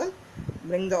rice pearl,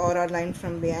 bring the aura line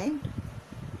from behind,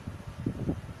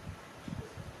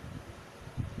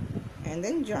 and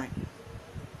then join.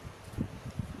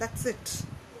 That's it.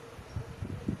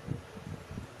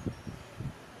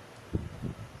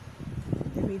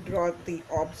 Then we draw the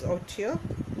orbs out here.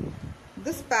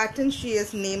 This pattern, she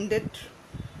has named it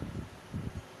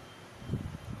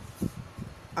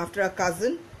after a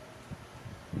cousin.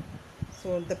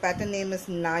 So the pattern name is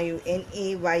Nayu,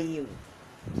 N-A-Y-U.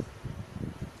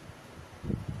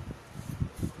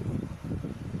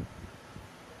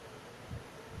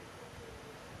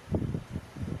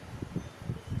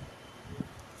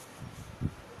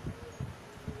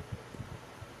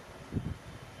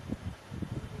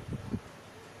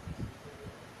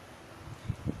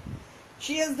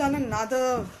 She has done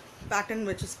another pattern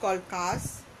which is called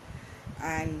cars,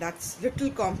 and that's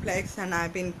little complex, and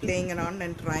I've been playing around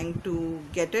and trying to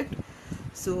get it.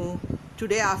 So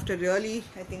today, after really,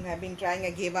 I think I've been trying, I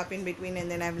gave up in between,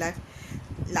 and then I've left.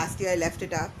 Last year I left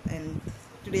it up, and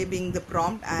today being the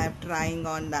prompt, I am trying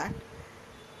on that.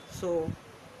 So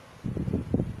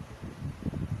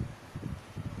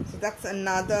that's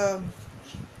another.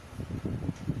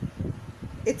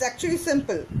 It's actually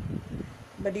simple,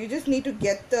 but you just need to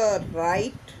get the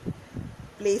right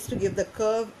place to give the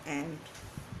curve, and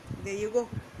there you go.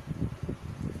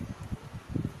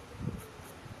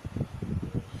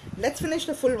 Let's finish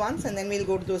the full ones and then we'll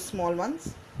go to those small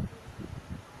ones.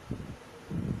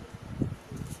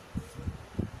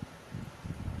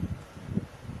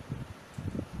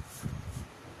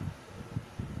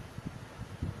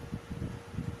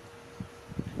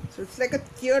 So it's like a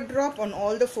teardrop on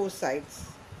all the four sides,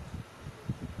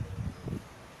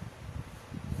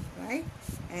 right?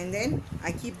 And then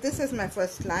I keep this as my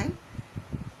first line,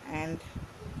 and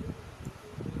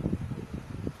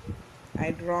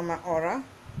I draw my aura,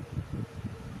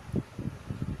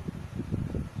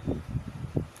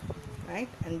 right?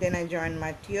 And then I join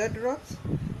my teardrops.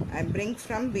 I bring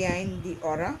from behind the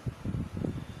aura,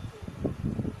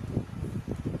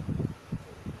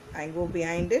 I go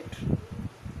behind it,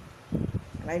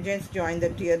 and I just join the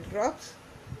teardrops,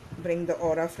 bring the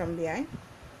aura from behind,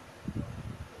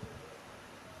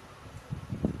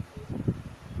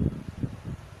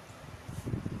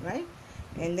 right?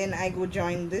 And then I go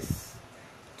join this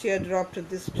teardrop to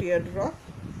this teardrop,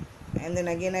 and then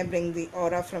again I bring the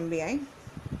aura from behind,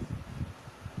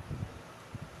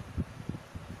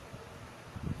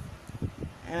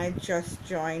 and I just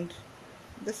joined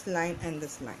this line and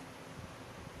this line.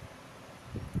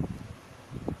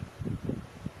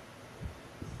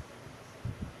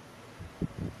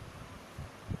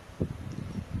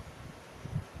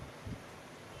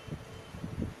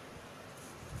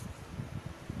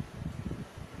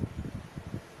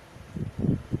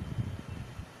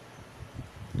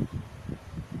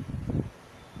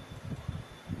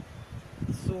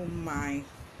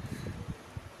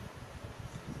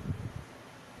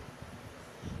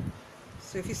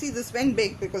 So if you see, this went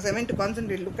big because I went to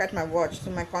concentrate, look at my watch, so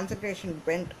my concentration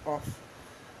went off,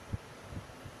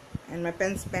 and my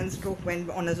pen stroke went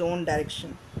on its own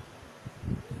direction.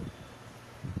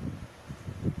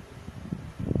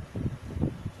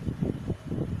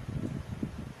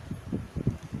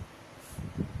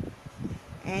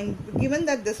 And given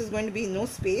that this is going to be no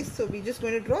space, so we're just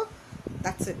going to draw,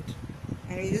 that's it,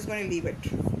 and we're just going to leave it.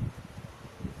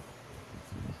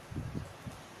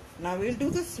 Now we'll do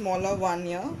the smaller one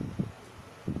here.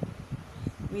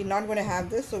 We're not going to have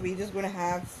this, so we're just going to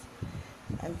have,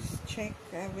 I'll just check,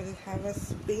 I will have a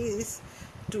space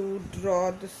to draw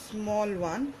the small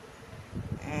one,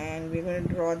 and we're going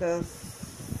to draw the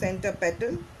center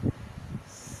petal,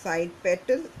 side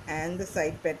petal, and the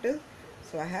side petal,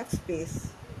 so I have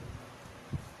space,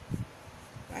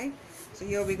 right? So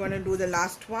here we're going to do the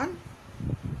last one,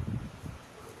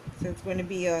 so it's going to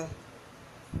be a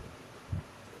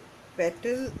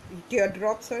petal,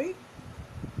 teardrop, sorry.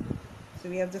 So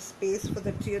we have the space for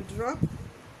the teardrop,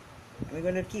 and we're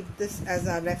going to keep this as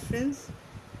our reference.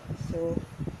 So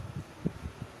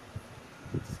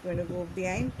it's going to go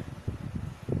behind,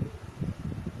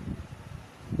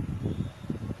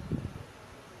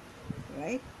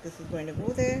 right? This is going to go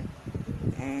there,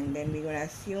 and then we're going to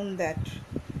assume that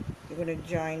we're going to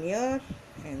join here,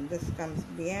 and this comes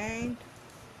behind.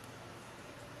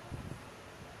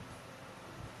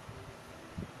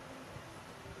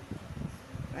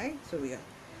 Right, so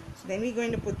then we're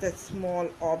going to put the small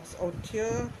orbs out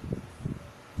here,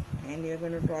 and you're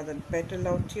going to draw the petal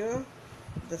out here,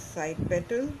 the side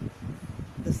petal,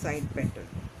 the side petal,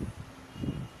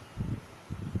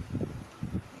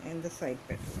 and the side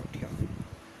petal out here.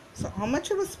 So how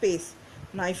much of a space?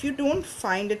 Now if you don't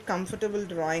find it comfortable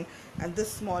drawing at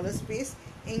this smaller space,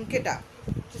 ink it up.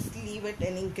 Just leave it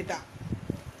and ink it up.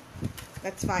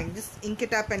 That's fine, just ink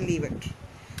it up and leave it.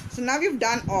 So now we've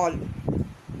done all.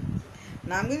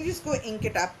 Now I'm going to just go ink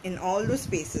it up in all those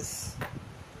spaces.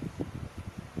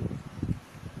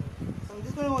 So I'm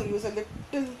just going to use a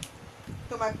little,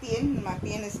 so my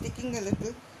pen is sticking a little,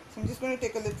 so I'm just going to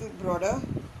take a little broader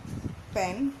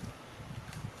pen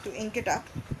to ink it up.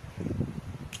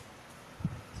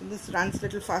 So this runs a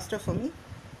little faster for me.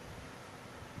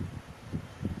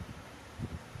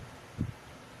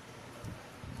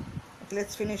 Okay,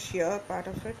 let's finish here part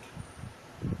of it.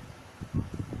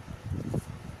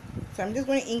 So I'm just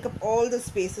going to ink up all the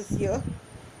spaces here.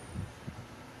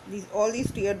 All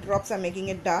these teardrops are making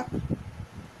it dark.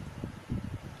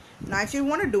 Now if you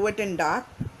want to do it in dark,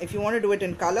 if you want to do it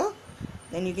in color,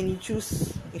 then you can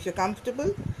choose, if you're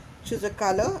comfortable, choose a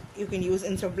color. You can use,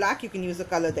 instead of black, you can use a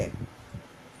color there.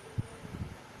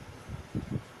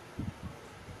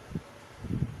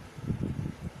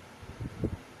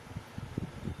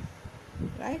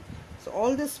 Right, so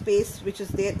all the space which is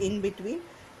there in between,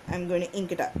 I'm going to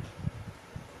ink it up.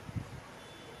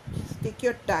 Just take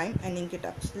your time and ink it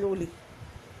up slowly.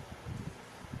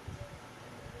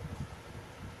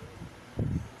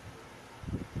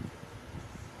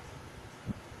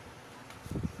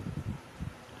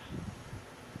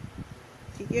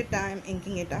 Take your time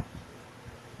inking it up.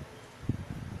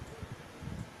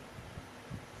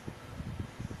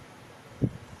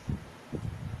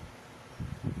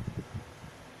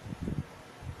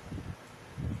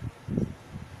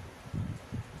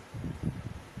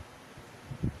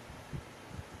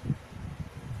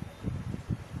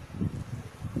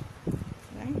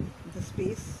 The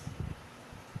space,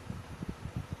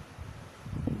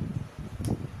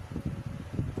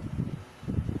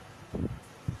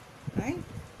 right?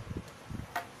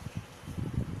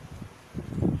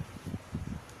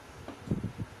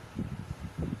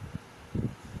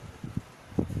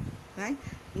 Right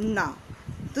now,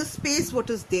 this space what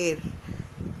is there,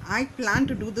 I plan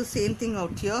to do the same thing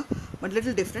out here, but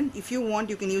little different. If you want,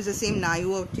 you can use the same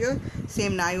nayu out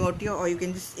here, or you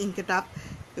can just ink it up.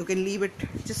 You can leave it,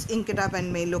 just ink it up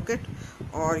and may look it,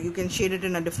 or you can shade it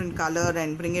in a different color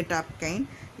and bring it up kind.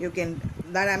 You can,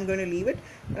 that I'm going to leave it,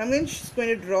 but I'm just going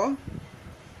to draw,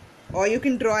 or you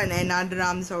can draw an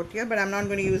anagrams out here, but I'm not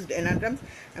going to use the anagrams.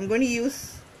 I'm going to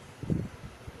use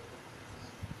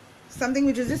something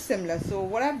which is just similar. So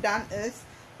what I've done is,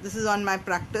 this is on my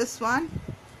practice one.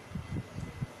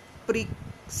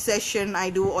 Pre-session I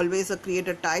do always create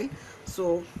a tile,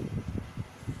 so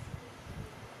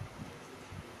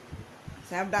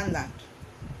I've done that.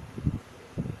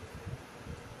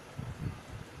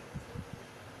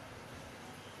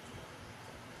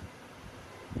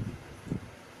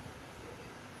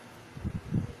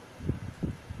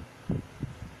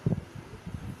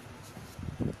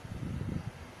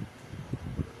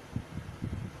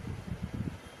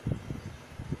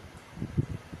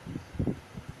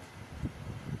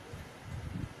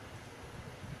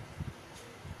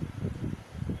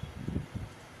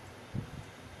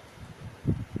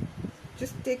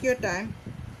 Just take your time,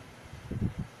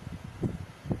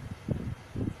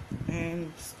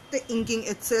 and the inking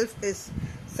itself is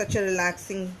such a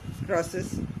relaxing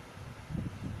process.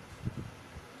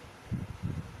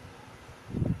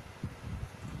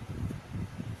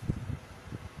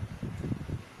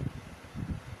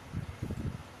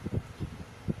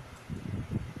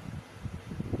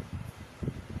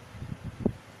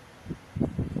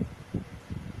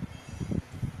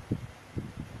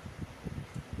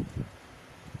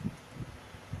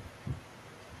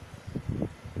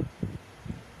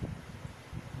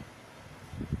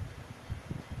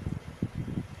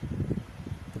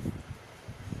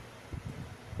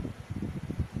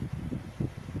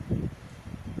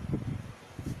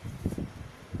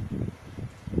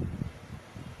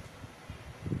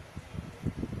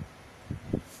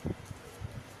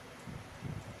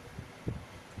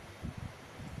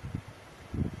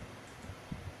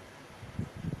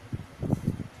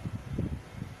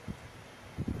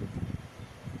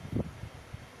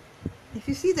 If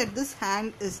you see that this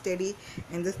hand is steady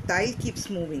and this tile keeps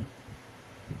moving,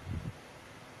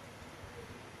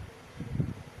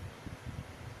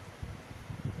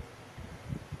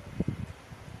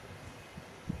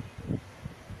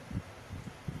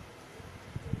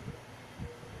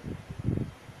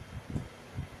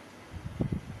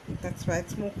 that's why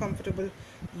it's more comfortable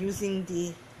using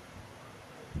the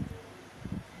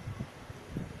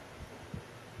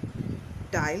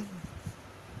tile.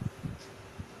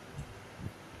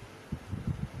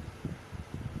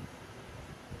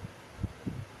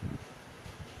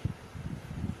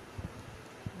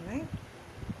 Right?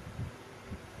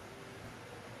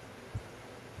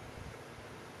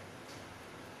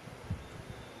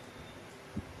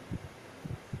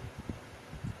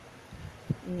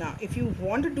 Now if you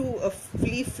want to do a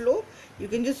free flow, you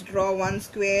can just draw one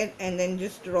square and then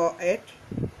just draw it.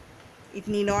 It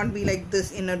need not be like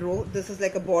this in a row. This is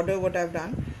like a border what I've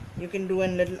done. You can do a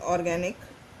little organic.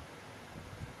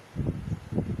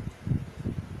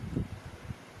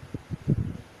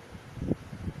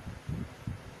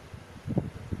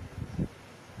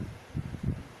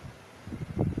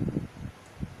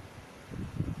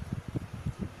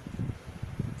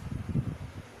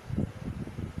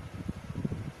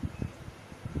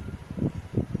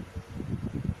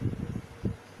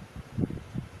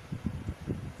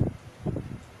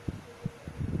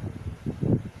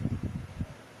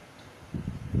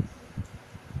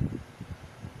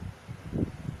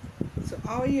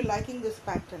 How are you liking this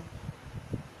pattern?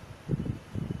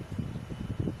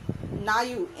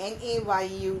 Nayu,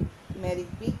 N-A-Y-U, Mary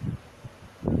P.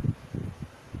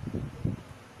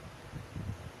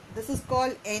 This is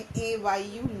called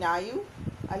N-A-Y-U, Nayu,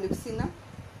 Alucina.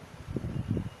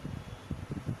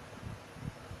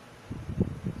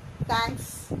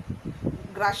 Thanks,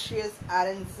 gracias,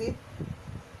 RNZ.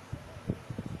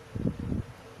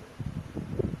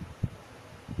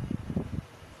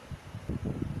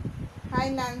 Hi,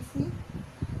 Nancy.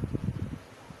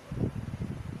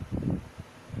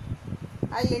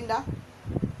 Hi, Linda.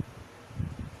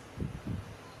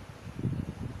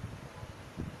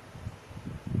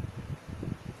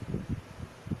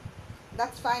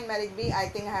 That's fine, Mary B. I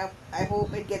think I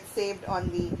hope it gets saved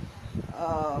on the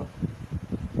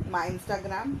my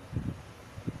Instagram,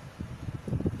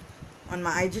 on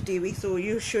my IGTV, so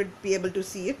you should be able to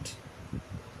see it.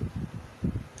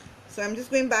 So I'm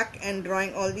just going back and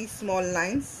drawing all these small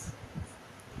lines.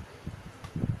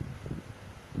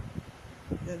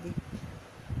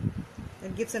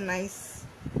 That gives a nice,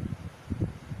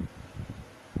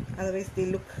 otherwise they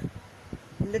look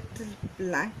little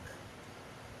blank,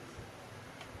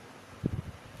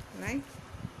 right?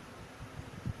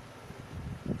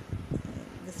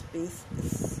 And this space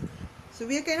is, so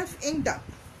we are kind of inked up,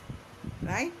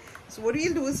 right? So what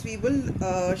we'll do is we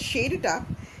will shade it up.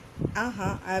 I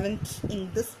haven't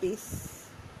inked this space.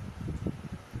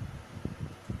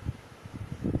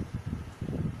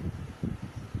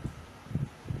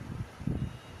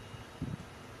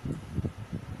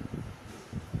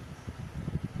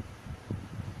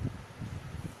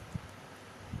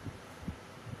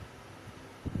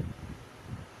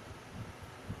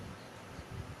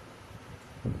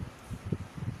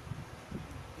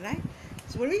 Right,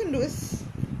 so what we can do is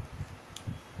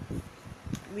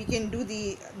we can do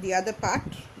the other part,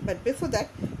 but before that,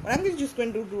 what I'm just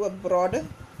going to do a border,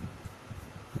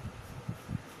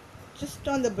 just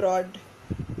on the broad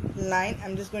line.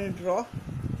 I'm just going to draw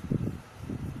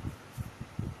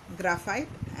graphite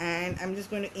and I'm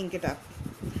just going to ink it up.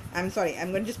 I'm sorry,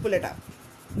 I'm going to just pull it up.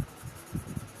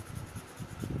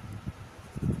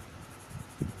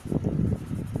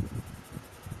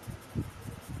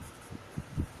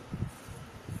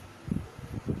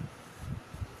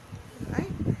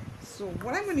 So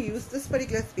what I'm going to use this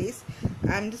particular space,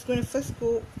 I'm just going to first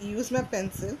go use my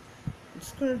pencil. I'm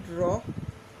just going to draw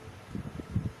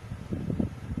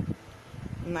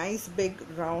nice big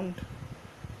round,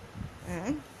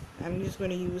 and I'm just going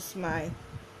to use my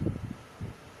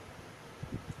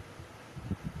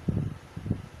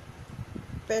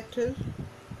petal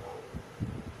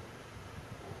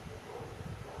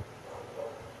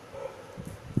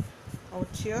out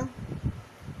here.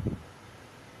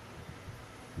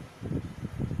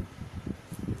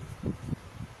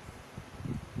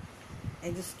 I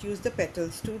just use the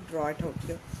petals to draw it out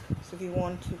here. So if you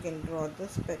want, you can draw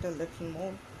this petal a little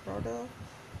more broader.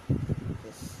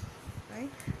 This, right?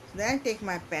 So then I take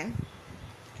my pen.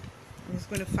 I'm just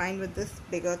going to find with this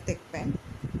bigger thick pen.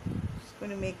 Just going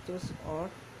to make those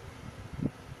odd.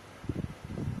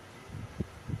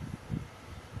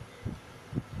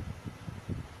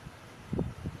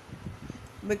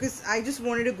 Because I just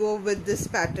wanted to go with this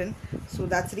pattern, so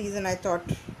that's the reason I thought.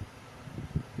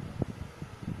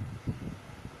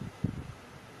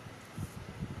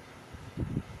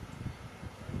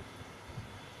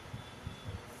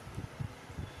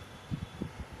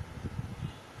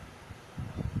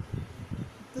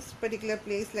 This particular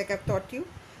place, like I've taught you,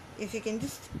 if you can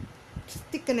just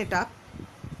thicken it up,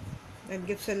 that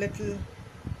gives a little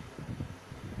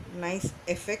nice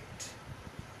effect.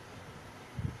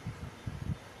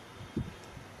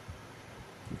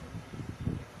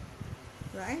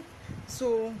 Right?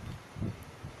 So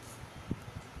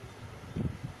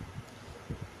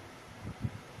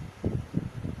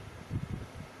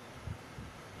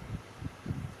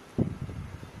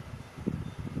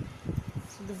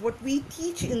what we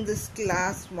teach in this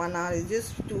class 1 hour is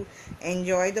just to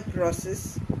enjoy the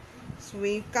process. So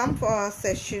we come for our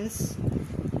sessions,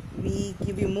 we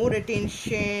give you more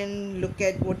attention, look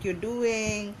at what you're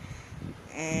doing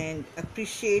and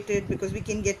appreciate it, because we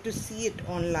can get to see it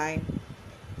online.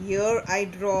 Here I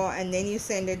draw and then you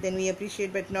send it, then we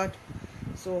appreciate, but not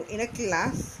so in a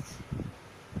class.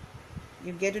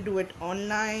 You get to do it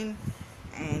online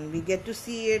and we get to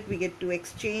see it, we get to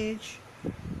exchange,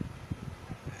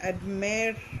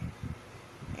 admire,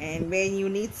 and when you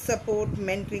need support,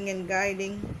 mentoring and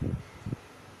guiding,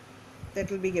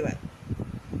 that will be given.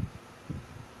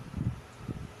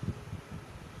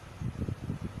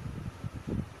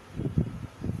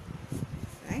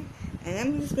 Right? And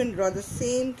I'm just going to draw the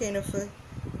same kind of a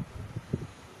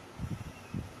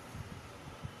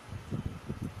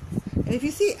and if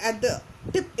you see at the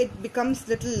tip it becomes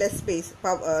little less space,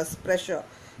 pressure.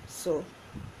 So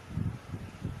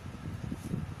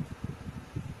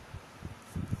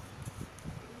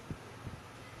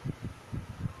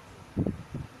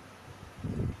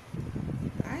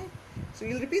right, so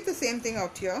you'll repeat the same thing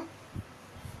out here.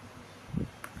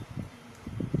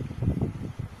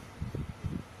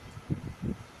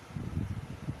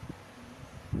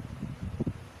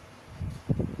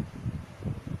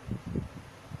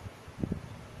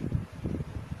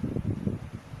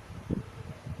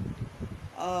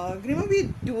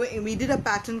 Grima, we did a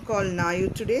pattern called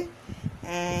Nayu today,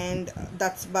 and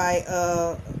that's by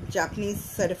a Japanese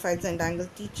Certified Zentangle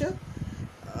Teacher.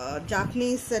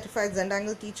 Japanese Certified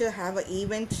Zentangle Teacher have an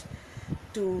event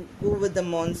to go with the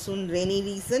monsoon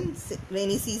rainy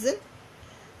season.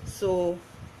 So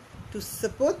to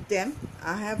support them,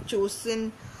 I have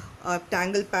chosen a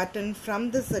tangle pattern from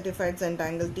the Certified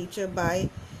Zentangle Teacher by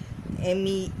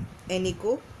Emi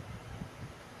Eniko.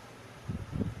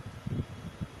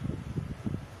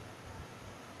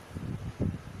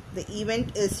 The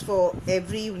event is for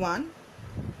everyone,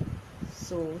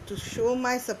 so to show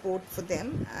my support for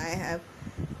them, I have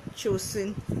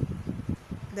chosen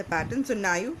the pattern. So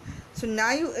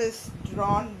Nayu is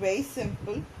drawn very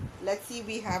simple. Let's see,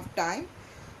 we have time.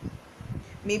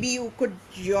 Maybe you could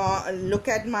look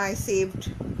at my saved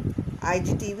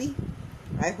IGTV.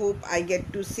 I hope I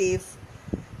get to save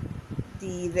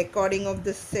the recording of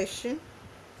this session.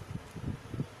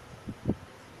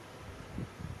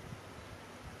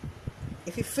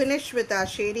 If you finish with our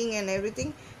shading and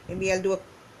everything, maybe I'll do a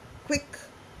quick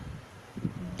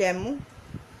demo.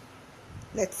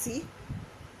 Let's see.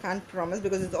 Can't promise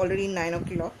because it's already 9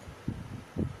 o'clock.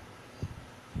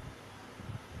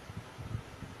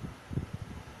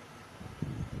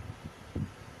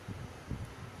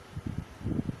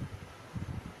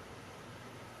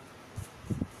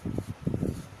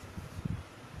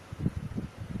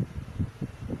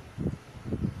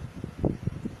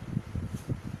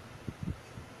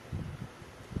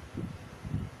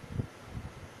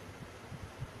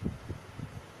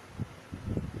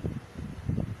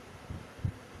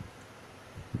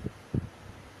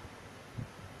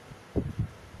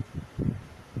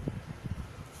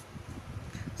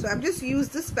 So I've just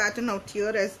used this pattern out here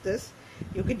as this.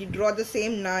 You can draw the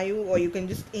same Nayu, or you can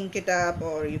just ink it up,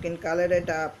 or you can color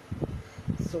it up.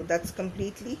 So that's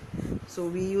completely. So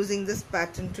we're using this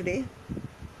pattern today.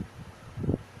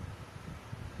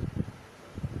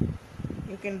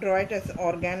 You can draw it as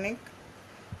organic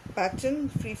pattern,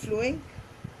 free flowing.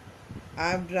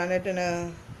 I've drawn it in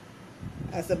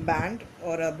as a band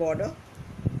or a border.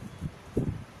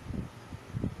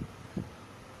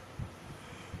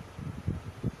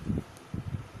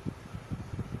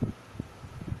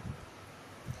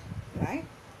 Right,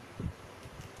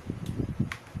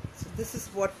 so this is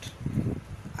what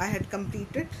I had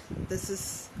completed. This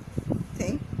is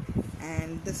thing,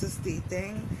 and this is the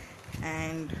thing,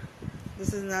 and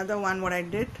this is another one what I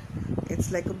did.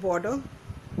 It's like a border,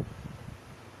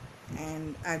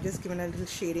 and I've just given a little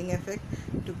shading effect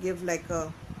to give like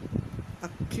a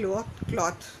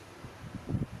cloth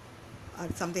or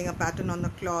something, a pattern on the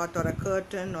cloth or a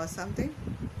curtain or something.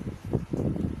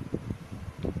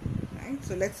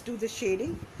 So let's do the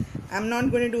shading. I'm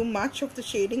not going to do much of the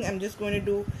shading. I'm just going to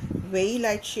do very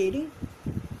light shading.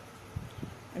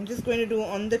 I'm just going to do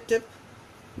on the tip.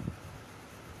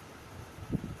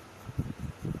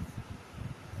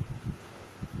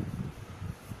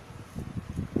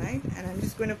 Right, and I'm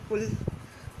just going to pull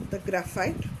the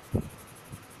graphite.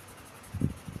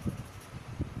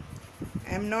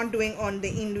 I'm not doing on the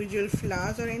individual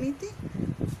flowers or anything.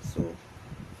 So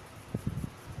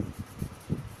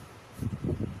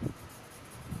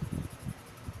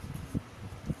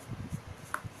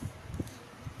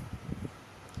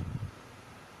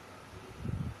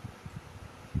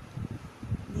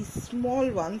small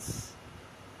ones,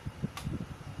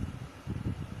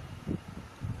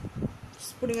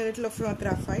 just putting a little of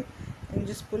graphite and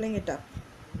just pulling it up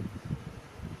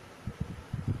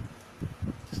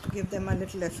just to give them a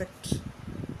little effect.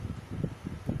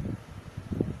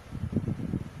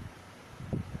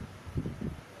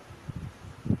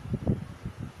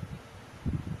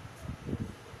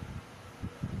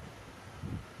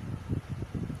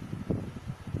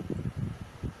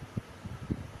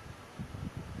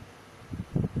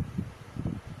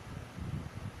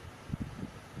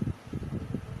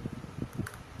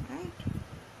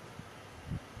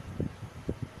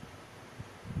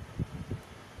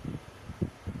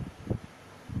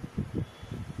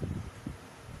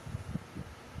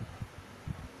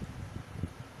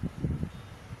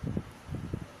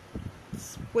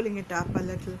 Pulling it up a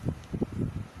little.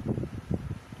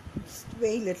 just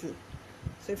very little.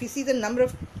 So if you see the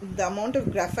amount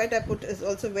of graphite I put is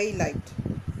also very light,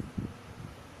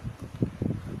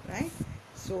 right?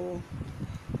 So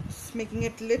just making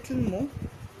it little more.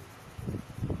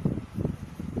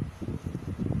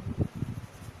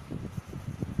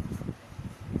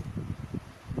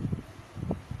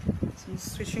 So I'm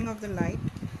switching off the light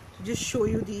to just show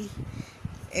you the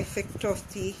effect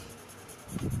of the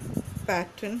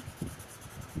pattern.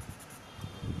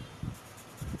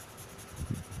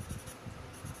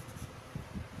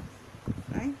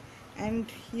 Right? And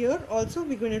here also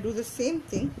we're going to do the same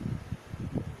thing.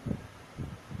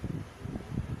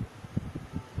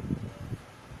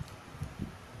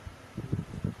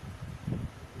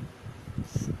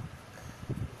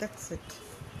 That's it.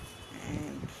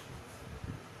 And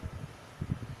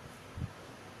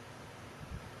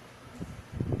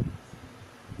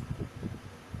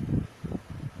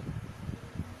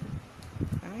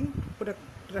put a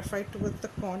graphite towards the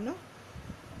corner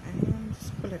and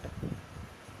just pull it up.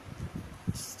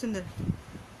 Just in the,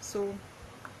 so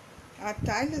our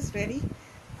tile is ready.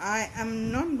 I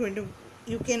am not going to,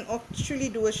 you can actually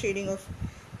do a shading of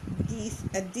these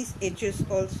at these edges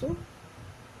also.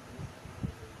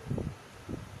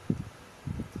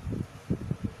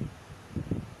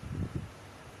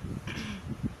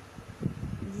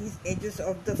 These edges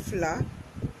of the flower.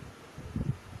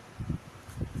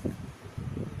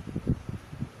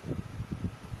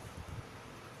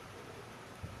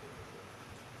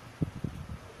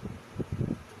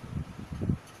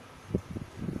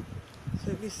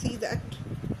 So we see that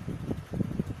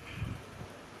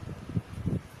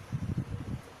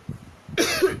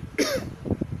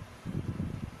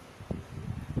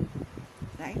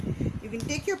right. You can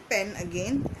take your pen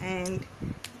again and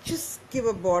just give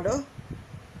a border.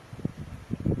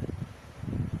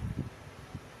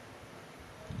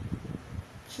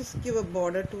 Just give a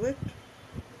border to it.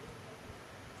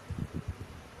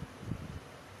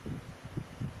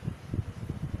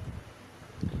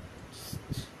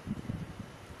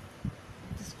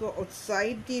 Just go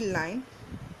outside the line.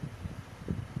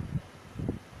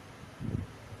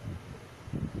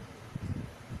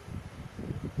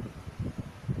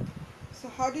 So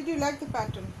how did you like the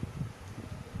pattern?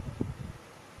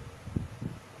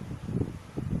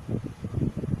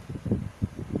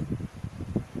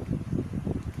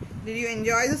 Did you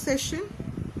enjoy the session?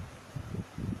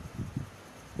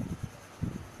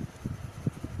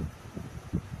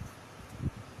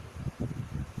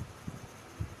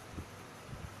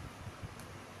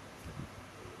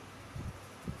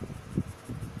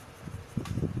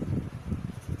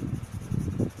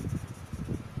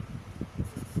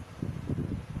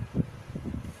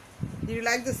 Did you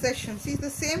like the session? See, the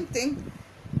same thing,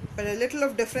 but a little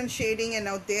of different shading and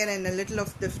out there, and a little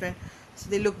of different, so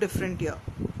they look different here.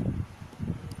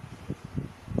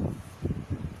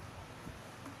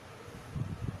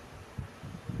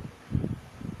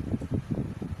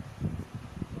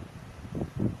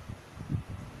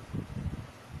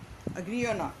 Agree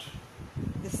or not?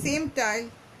 The same tile,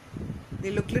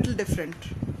 they look little different.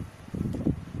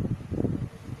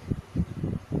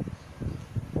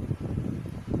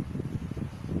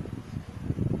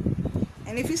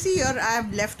 And if you see here, I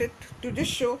have left it to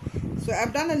just show. So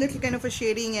I've done a little kind of a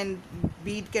shading and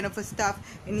bead kind of a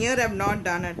stuff, and here I've not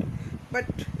done it. But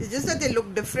it's just that they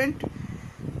look different.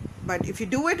 But if you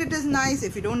do it, it is nice.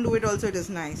 If you don't do it also, it is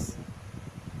nice.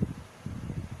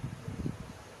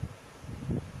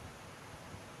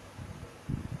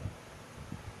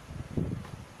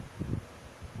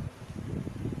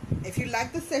 If you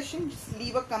like the session, just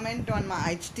leave a comment on my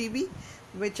IGTV,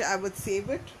 which I would save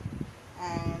it.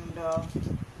 And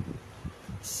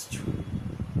just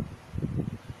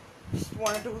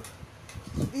wanted to,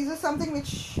 so these are something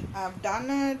which I've done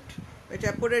it, which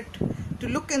I put it to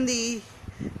look in the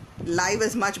live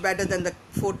is much better than the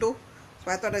photo,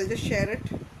 so I thought I'll just share it.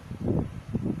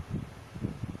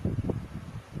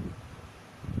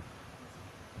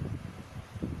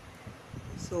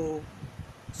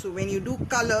 So when you do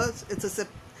colors, it's a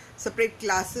separate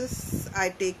classes I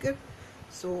take it.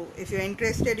 So if you're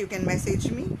interested, you can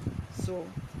message me. So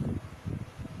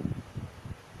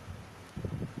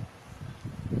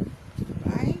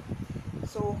right,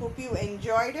 so hope you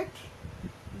enjoyed it.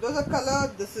 Those are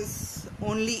color. This is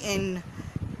only in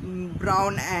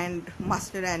brown and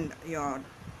mustard and your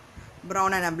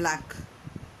brown and a black.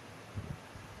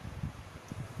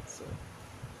 So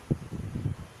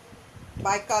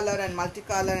bicolor and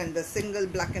multicolor and the single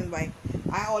black and white.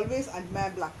 I always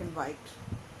admire black and white.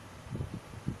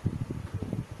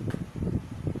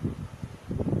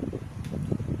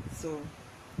 So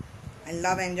I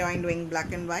love enjoying doing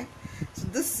black and white. So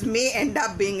this may end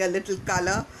up being a little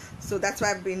color, so that's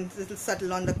why I've been a little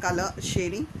subtle on the color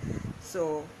shading.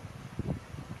 So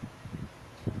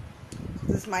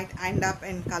this might end up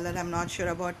in color, I'm not sure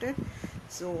about it.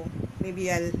 So maybe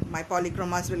my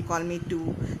polychromas will call me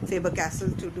to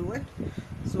Faber-Castell to do it.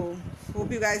 So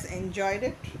hope you guys enjoyed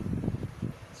it.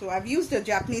 So I've used a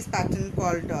Japanese pattern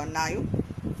called Nayo,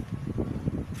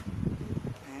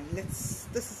 and this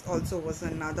is also was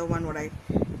another one what I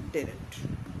did it.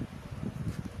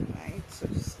 Right, so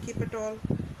just keep it all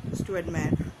just to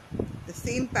admire the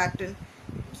same pattern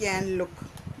can look.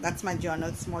 That's my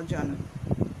journal, small journal.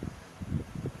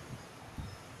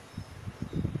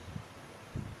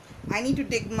 I need to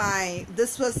dig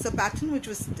this was a pattern which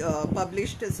was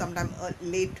published sometime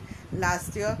late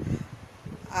last year.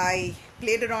 I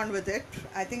played around with it.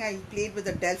 I think I played with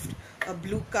a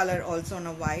blue color also on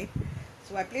a white.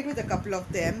 So I played with a couple of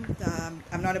them.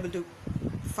 I'm not able to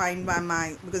find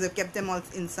because I've kept them all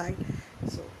inside.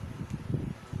 So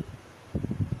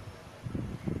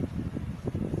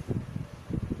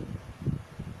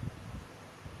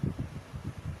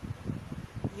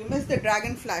you missed the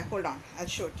dragonfly. Hold on, I'll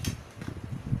show it.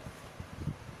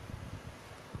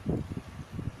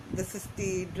 This is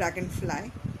the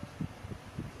dragonfly,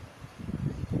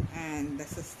 and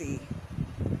this is the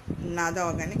Nada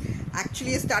Organic.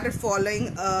 Actually, I started following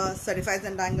a Certified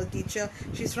Zentangle Teacher.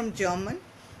 She's from German,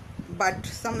 but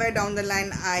somewhere down the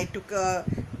line I took a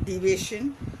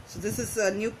deviation. So this is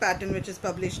a new pattern which is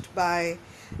published by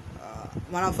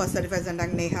one of our Certified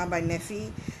Zentangle, Neha by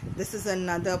Nefi. This is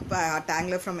another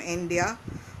tangler from India,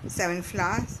 7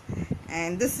 flowers,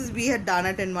 and this is, we had done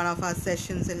it in one of our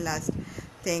sessions in last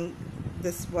thing.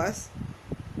 This was,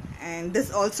 and this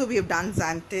also we have done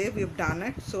Zante, we have done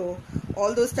it. So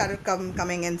all those started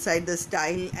coming inside the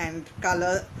style and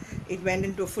color. It went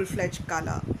into a full-fledged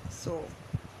color. So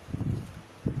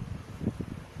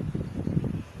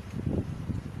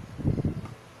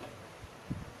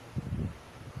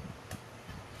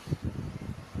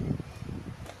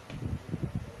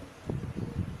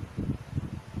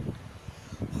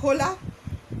hola,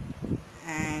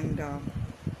 and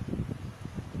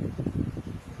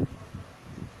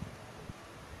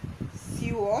see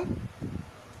you all,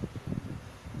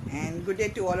 and good day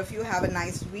to all of you. Have a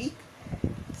nice week,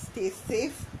 stay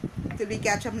safe till we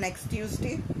catch up next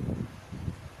Tuesday.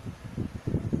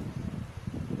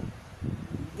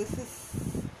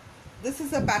 This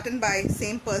is a pattern by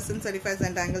same person, Certified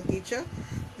Zentangle Teacher.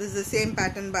 This is the same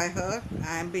pattern by her.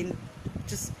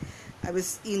 I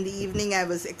was in the evening, I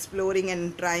was exploring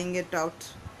and trying it out.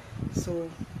 So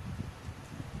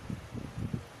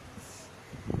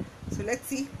let's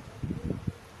see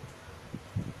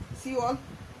you all.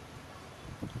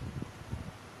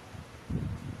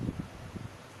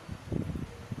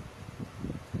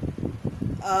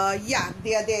 Yeah,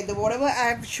 they are there. Whatever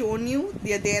I have shown you,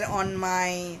 they are there on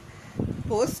my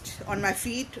post, on my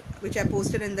feed, which I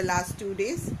posted in the last 2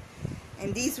 days,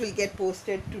 and these will get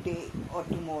posted today or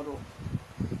tomorrow.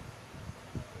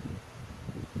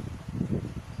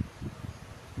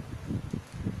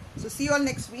 So see you all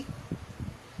next week.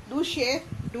 Do share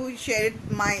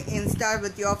it my Insta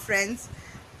with your friends,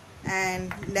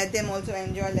 and let them also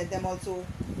enjoy, let them also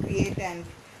create, and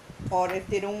or if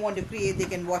they don't want to create, they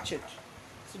can watch it.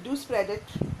 So do spread it.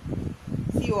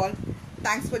 See you all.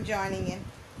 Thanks for joining in.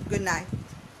 Good night.